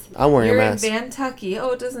that. I'm wearing a mask. You're in Vantucky.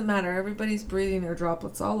 Oh, it doesn't matter. Everybody's breathing their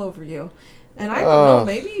droplets all over you. And I don't know,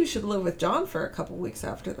 maybe you should live with John for a couple weeks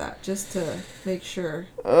after that, just to make sure.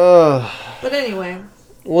 But anyway.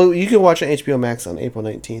 Well, you can watch on HBO Max on April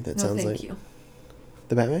 19th, it sounds like. Thank you.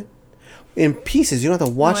 The Batman? In pieces. You don't have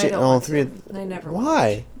to watch it in all three. I never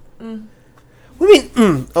Why? What do you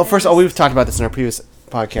mean? Oh, first of all, we've talked about this in our previous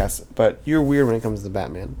podcast, but you're weird when it comes to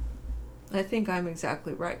Batman. I think I'm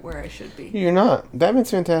exactly right where I should be. You're not.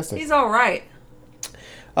 Batman's fantastic. He's all right.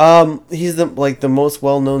 He's the most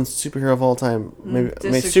well-known superhero of all time.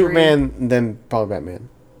 Maybe Superman, then probably Batman.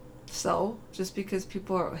 So, just because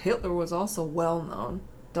Hitler was also well-known,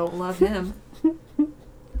 don't love him.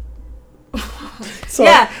 So,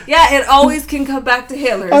 yeah, it always can come back to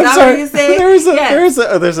Hitler. Is that what you say?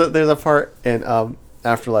 There's a part in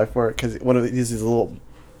Afterlife where, because one of these little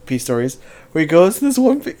piece stories where he goes to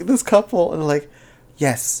this couple and they're like,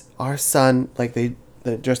 yes, our son, like they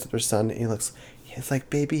dressed up their son, and he's like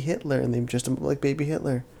baby Hitler, and they dressed him up like baby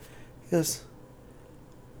Hitler. He goes,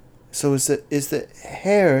 so is the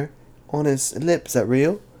hair on his lips, is that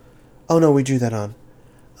real? Oh no, we drew that on.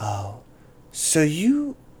 Oh, so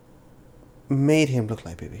you made him look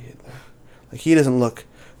like baby Hitler. Like, he doesn't look,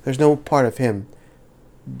 there's no part of him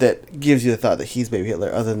that gives you the thought that he's baby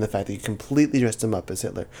Hitler, other than the fact that you completely dressed him up as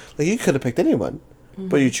Hitler. Like, you could have picked anyone,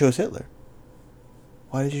 but you chose Hitler.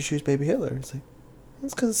 Why did you choose baby Hitler? It's like,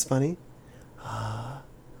 that's because it's funny.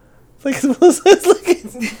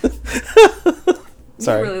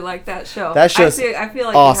 Sorry. You really like that show. That show's I feel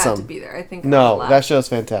like awesome. You had to be there. I think. No, that show's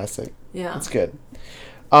fantastic. Yeah, it's good.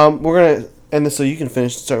 We're gonna end this so you can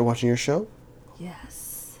start watching your show.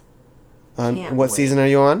 Yes. On what season are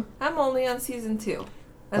you on? I'm only on season 2.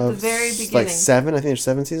 At the very beginning. Like 7? I think there's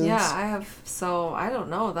 7 seasons. Yeah, I have. So I don't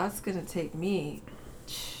know. That's gonna take me.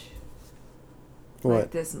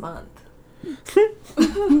 Like this month.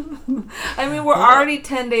 I mean, we're already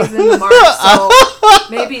 10 days into March, so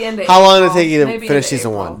maybe into How long did it take you to finish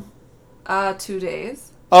season 1? 2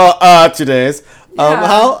 days. 2 days. Yeah.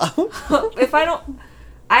 How? If I don't,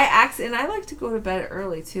 I like to go to bed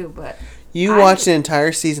early too, but you watched the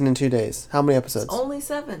entire season in 2 days. How many episodes? Only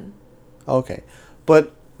 7. Okay,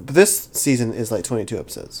 but this season is like 22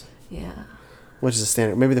 episodes. Yeah. Which is a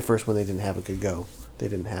standard. Maybe the first one they didn't have a good go. They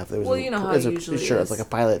didn't have. There was well, you know how it usually is. Sure, it's like a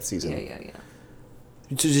pilot season. Yeah.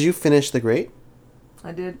 Did you finish The Great?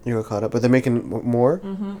 I did. You were caught up, but they're making more.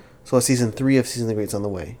 Mm-hmm. So season 3 of Season of the Great's on the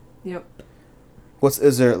way. Yep.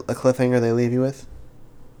 Is there a cliffhanger they leave you with?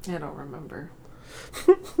 I don't remember.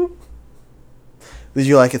 Did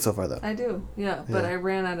you like it so far, though? I do, yeah. But I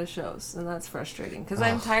ran out of shows, and that's frustrating because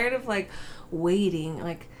I'm tired of waiting.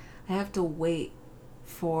 Like, I have to wait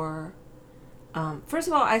for. First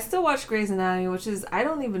of all, I still watch Grey's Anatomy, which is, I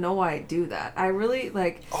don't even know why I do that. I really,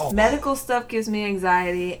 medical stuff gives me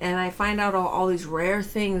anxiety, and I find out all these rare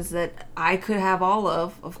things that I could have all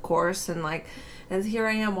of course, and here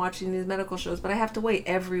I am watching these medical shows, but I have to wait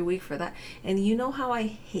every week for that. And you know how I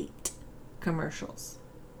hate commercials.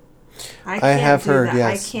 I have heard, that.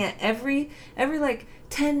 Yes. I can't. Every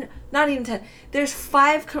 10, not even 10. There's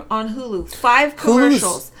 5 on Hulu. 5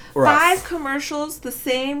 commercials. 5 commercials, the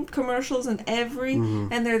same commercials in every,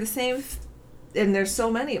 and they're the same, and there's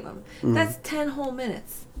so many of them. That's 10 whole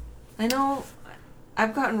minutes. I know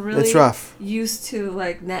I've gotten really used to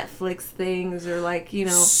Netflix things or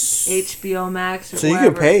HBO Max or so whatever.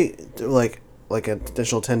 You can pay like an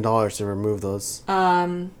additional $10 to remove those.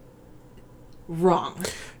 Wrong.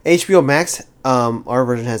 HBO Max, our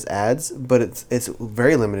version has ads, but it's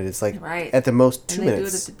very limited. It's at the most 2 minutes. They do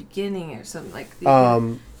it at the beginning or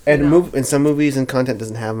something and some movies and content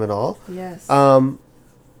doesn't have them at all. Yes.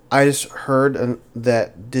 I just heard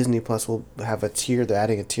that Disney Plus will have a tier. They're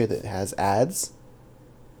adding a tier that has ads.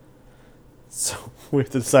 So we have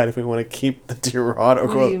to decide if we want to keep the tier on or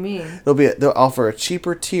go. What do you mean? They'll offer a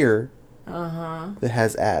cheaper tier. That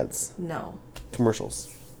has ads. No.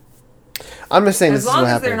 Commercials. I'm just saying this is what happened.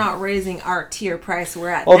 As long as they're not raising our tier price we're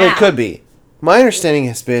at now. Oh, they could be. My understanding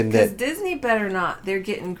has been that... Because Disney better not. They're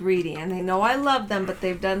getting greedy. And they know I love them, but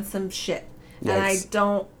they've done some shit. Yikes. And I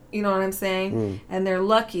don't... You know what I'm saying? And they're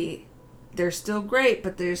lucky. They're still great,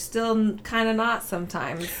 but they're still kind of not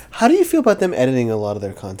sometimes. How do you feel about them editing a lot of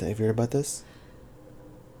their content? Have you heard about this?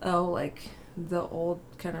 Oh, the old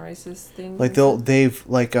kind of racist thing?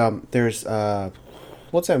 There's...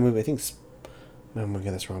 what's that movie? I think... I'm going to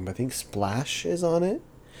get this wrong, but I think Splash is on it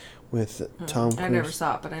with Tom Cruise. I never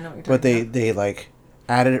saw it, but I know what you're talking about. But they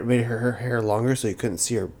added it, made her hair longer so you couldn't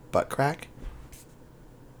see her butt crack.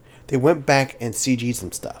 They went back and CG'd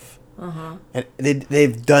some stuff. And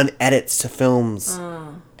they've done edits to films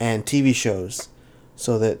and TV shows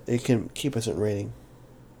so that it can keep a certain rating.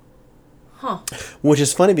 Huh. Which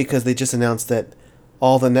is funny because they just announced that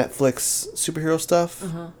all the Netflix superhero stuff,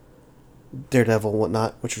 Daredevil and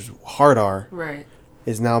whatnot, which was hard R, right,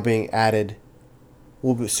 is now being added.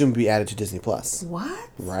 Will soon be added to Disney Plus. What?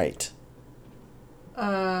 Right.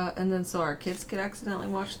 And then so our kids could accidentally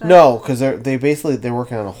watch that. No, because they're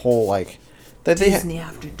working on a whole like Disney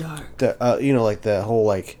After Dark. The like the whole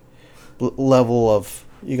like level of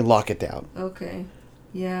you can lock it down. Okay.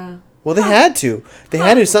 Yeah. Well, they had to. They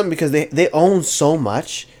had to do something because they own so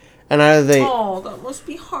much, and either they. Oh, that must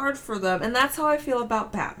be hard for them, and that's how I feel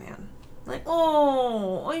about Batman. Like,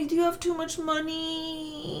 oh, you do have too much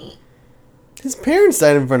money. His parents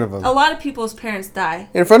died in front of him. A lot of people's parents die.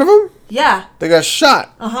 In front of him? Yeah. They got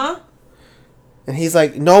shot. Uh-huh. And he's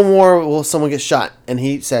like, no more will someone get shot. And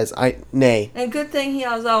he says, nay. And good thing he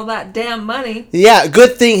has all that damn money. Yeah,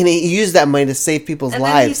 good thing. And he used that money to save people's lives.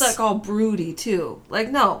 And then he's like all broody, too.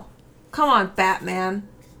 Like, no. Come on, Batman.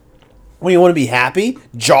 What, do you want to be happy?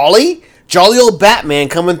 Jolly? Jolly old Batman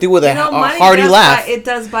coming through with a hearty laugh. It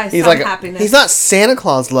does buy he's some like, happiness. He's not Santa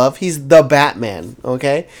Claus, love. He's the Batman,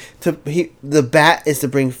 okay? The bat is to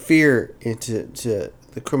bring fear into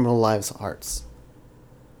the criminal lives' hearts.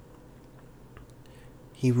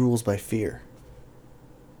 He rules by fear.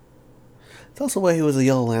 It's also why he was a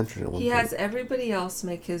Yellow Lantern at one point. He has everybody else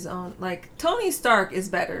make his own. Like, Tony Stark is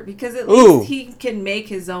better because at least he can make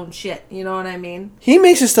his own shit. You know what I mean? He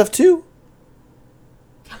makes his stuff too.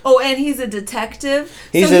 Oh, and he's a detective.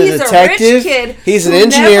 He's a detective. A rich kid. He's an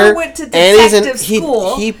engineer. Never went to detective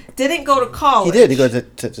school. He didn't go to college. He did. He go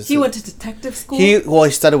to he went to detective school.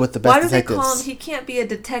 He studied with the best detectives. Why do they call him? He can't be a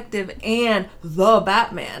detective and the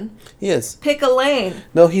Batman. He is. Pick a lane.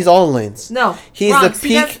 No, he's all lanes. No, he's wrong. The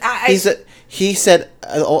peak. He said,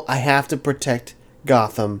 I have to protect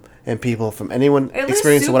Gotham and people from anyone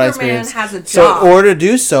experiencing what I experienced. Has a job. So in order to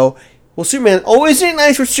do so. Well, Superman, isn't it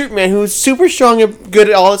nice for Superman, who's super strong and good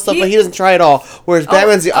at all this stuff, but he doesn't try at all. Whereas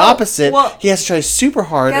Batman's the opposite. Well, he has to try super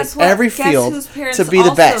hard in every field to be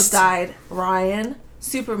the best. Died, Ryan.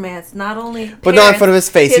 Superman's not only parents, but not in front of his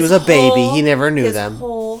face. He was a baby. He never knew them.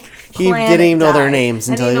 He didn't even know their names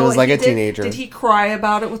until he was like a teenager. Did he cry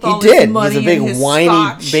about it with all his money? He's a big whiny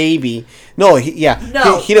scotch? Baby. No, he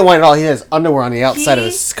didn't whine at all. He has underwear on the outside of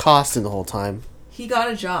his costume the whole time. He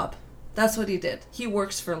got a job. That's what he did. He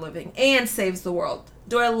works for a living and saves the world.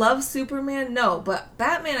 Do I love Superman? No, but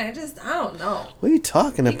Batman, I don't know. What are you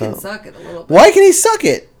talking about? He can suck it a little bit. Why can he suck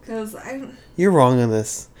it? Because You're wrong on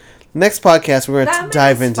this. Next podcast, we're going to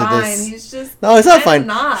dive into this. He's just... No, he's not fine.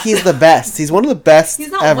 He's the best. He's one of the best ever.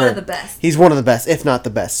 He's not one of the best. He's one of the best, if not the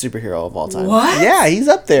best superhero of all time. What? Yeah, he's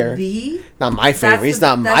up there. Not my favorite. He's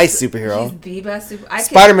not my superhero. He's the best superhero.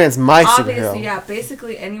 Spider-Man's my superhero. Obviously, yeah.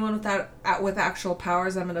 Basically, anyone with actual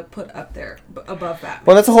powers, I'm going to put up there above Batman.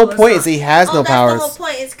 Well, that's the whole point, is he has no powers. That's the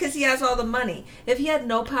whole point. It's because he has all the money. If he had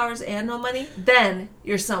no powers and no money, then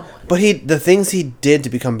you're someone. But the things he did to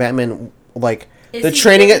become Batman, like... The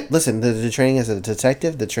training as a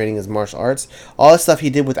detective, the training as martial arts, all the stuff he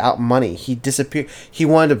did without money. He disappeared. He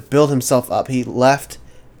wanted to build himself up. He left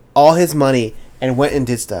all his money and went and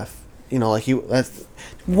did stuff.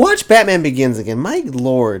 Watch Batman Begins again. My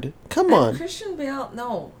lord, come on. Christian Bale,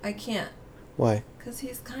 no, I can't. Why? Because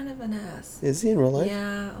he's kind of an ass. Is he in real life?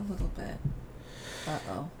 Yeah, a little bit.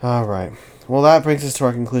 All right. Well, that brings us to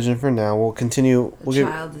our conclusion for now. We'll continue. A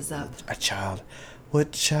child is up. A child.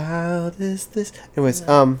 What child is this? Anyways,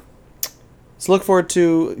 so look forward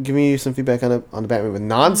to giving you some feedback on the Batman with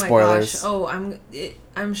non-spoilers. Oh my gosh.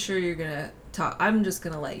 I'm sure you're gonna talk. I'm just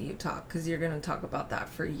gonna let you talk because you're gonna talk about that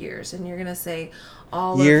for years, and you're gonna say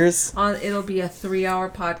it'll be a 3-hour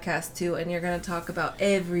podcast too, and you're gonna talk about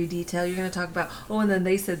every detail. You're gonna talk about and then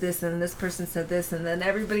they said this, and this person said this, and then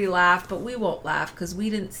everybody laughed, but we won't laugh because we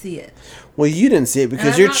didn't see it. Well, you didn't see it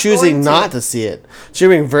because you're choosing not to see it. So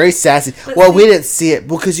you're being very sassy. We didn't see it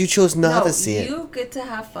because you chose not to see it. You get to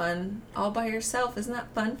have fun all by yourself. Isn't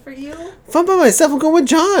that fun for you? Fun by myself. I'm going with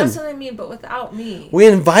John. That's what I mean, but without me. We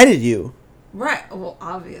invited you. Right. Well,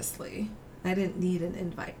 obviously. I didn't need an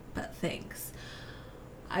invite, but thanks.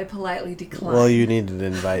 I politely declined. Well, you needed an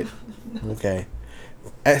invite. Okay.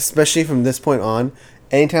 Especially from this point on,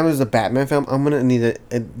 anytime there's a Batman film, I'm going to need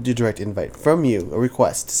a direct invite from you, a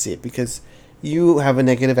request to see it, because you have a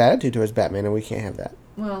negative attitude towards Batman, and we can't have that.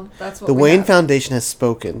 Well, that's what the Wayne Foundation has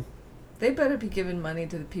spoken. They better be giving money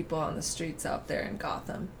to the people on the streets out there in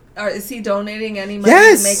Gotham. Or is he donating any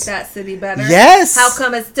money to make that city better? Yes. How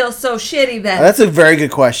come it's still so shitty then? That's a very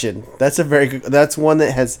good question. That's one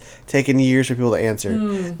that has taken years for people to answer.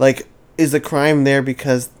 Like, is the crime there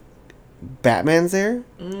because Batman's there,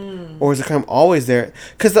 or is the crime always there?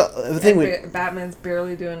 Because the thing Batman's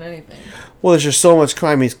barely doing anything. Well, there's just so much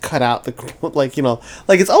crime. He's cut out the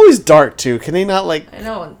it's always dark too. Can they not I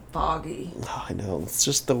know, and foggy. Oh, I know. It's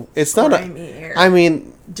just it's not air. I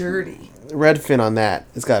mean, dirty. Redfin on that.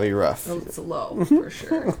 It's got to be rough. It's low for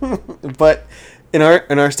sure. But in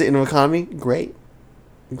our state of economy, great,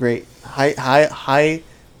 high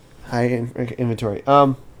inventory.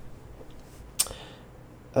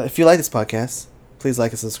 If you like this podcast, please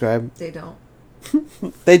like and subscribe. They don't.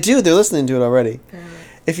 They do. They're listening to it already.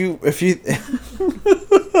 If you if you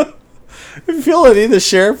feel the need to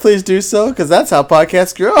share, please do so, because that's how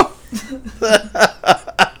podcasts grow.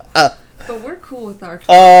 But we're cool with R12.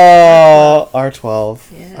 Oh, R12.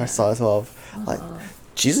 Yeah. Our solid 12. Like,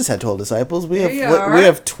 Jesus had 12 disciples. We There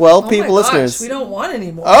have 12 people listeners. We don't want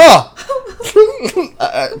any more. Oh!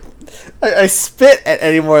 I spit at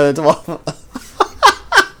any more than 12.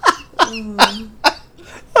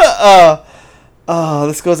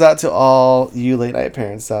 This goes out to all you late night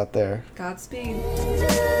parents out there. Godspeed.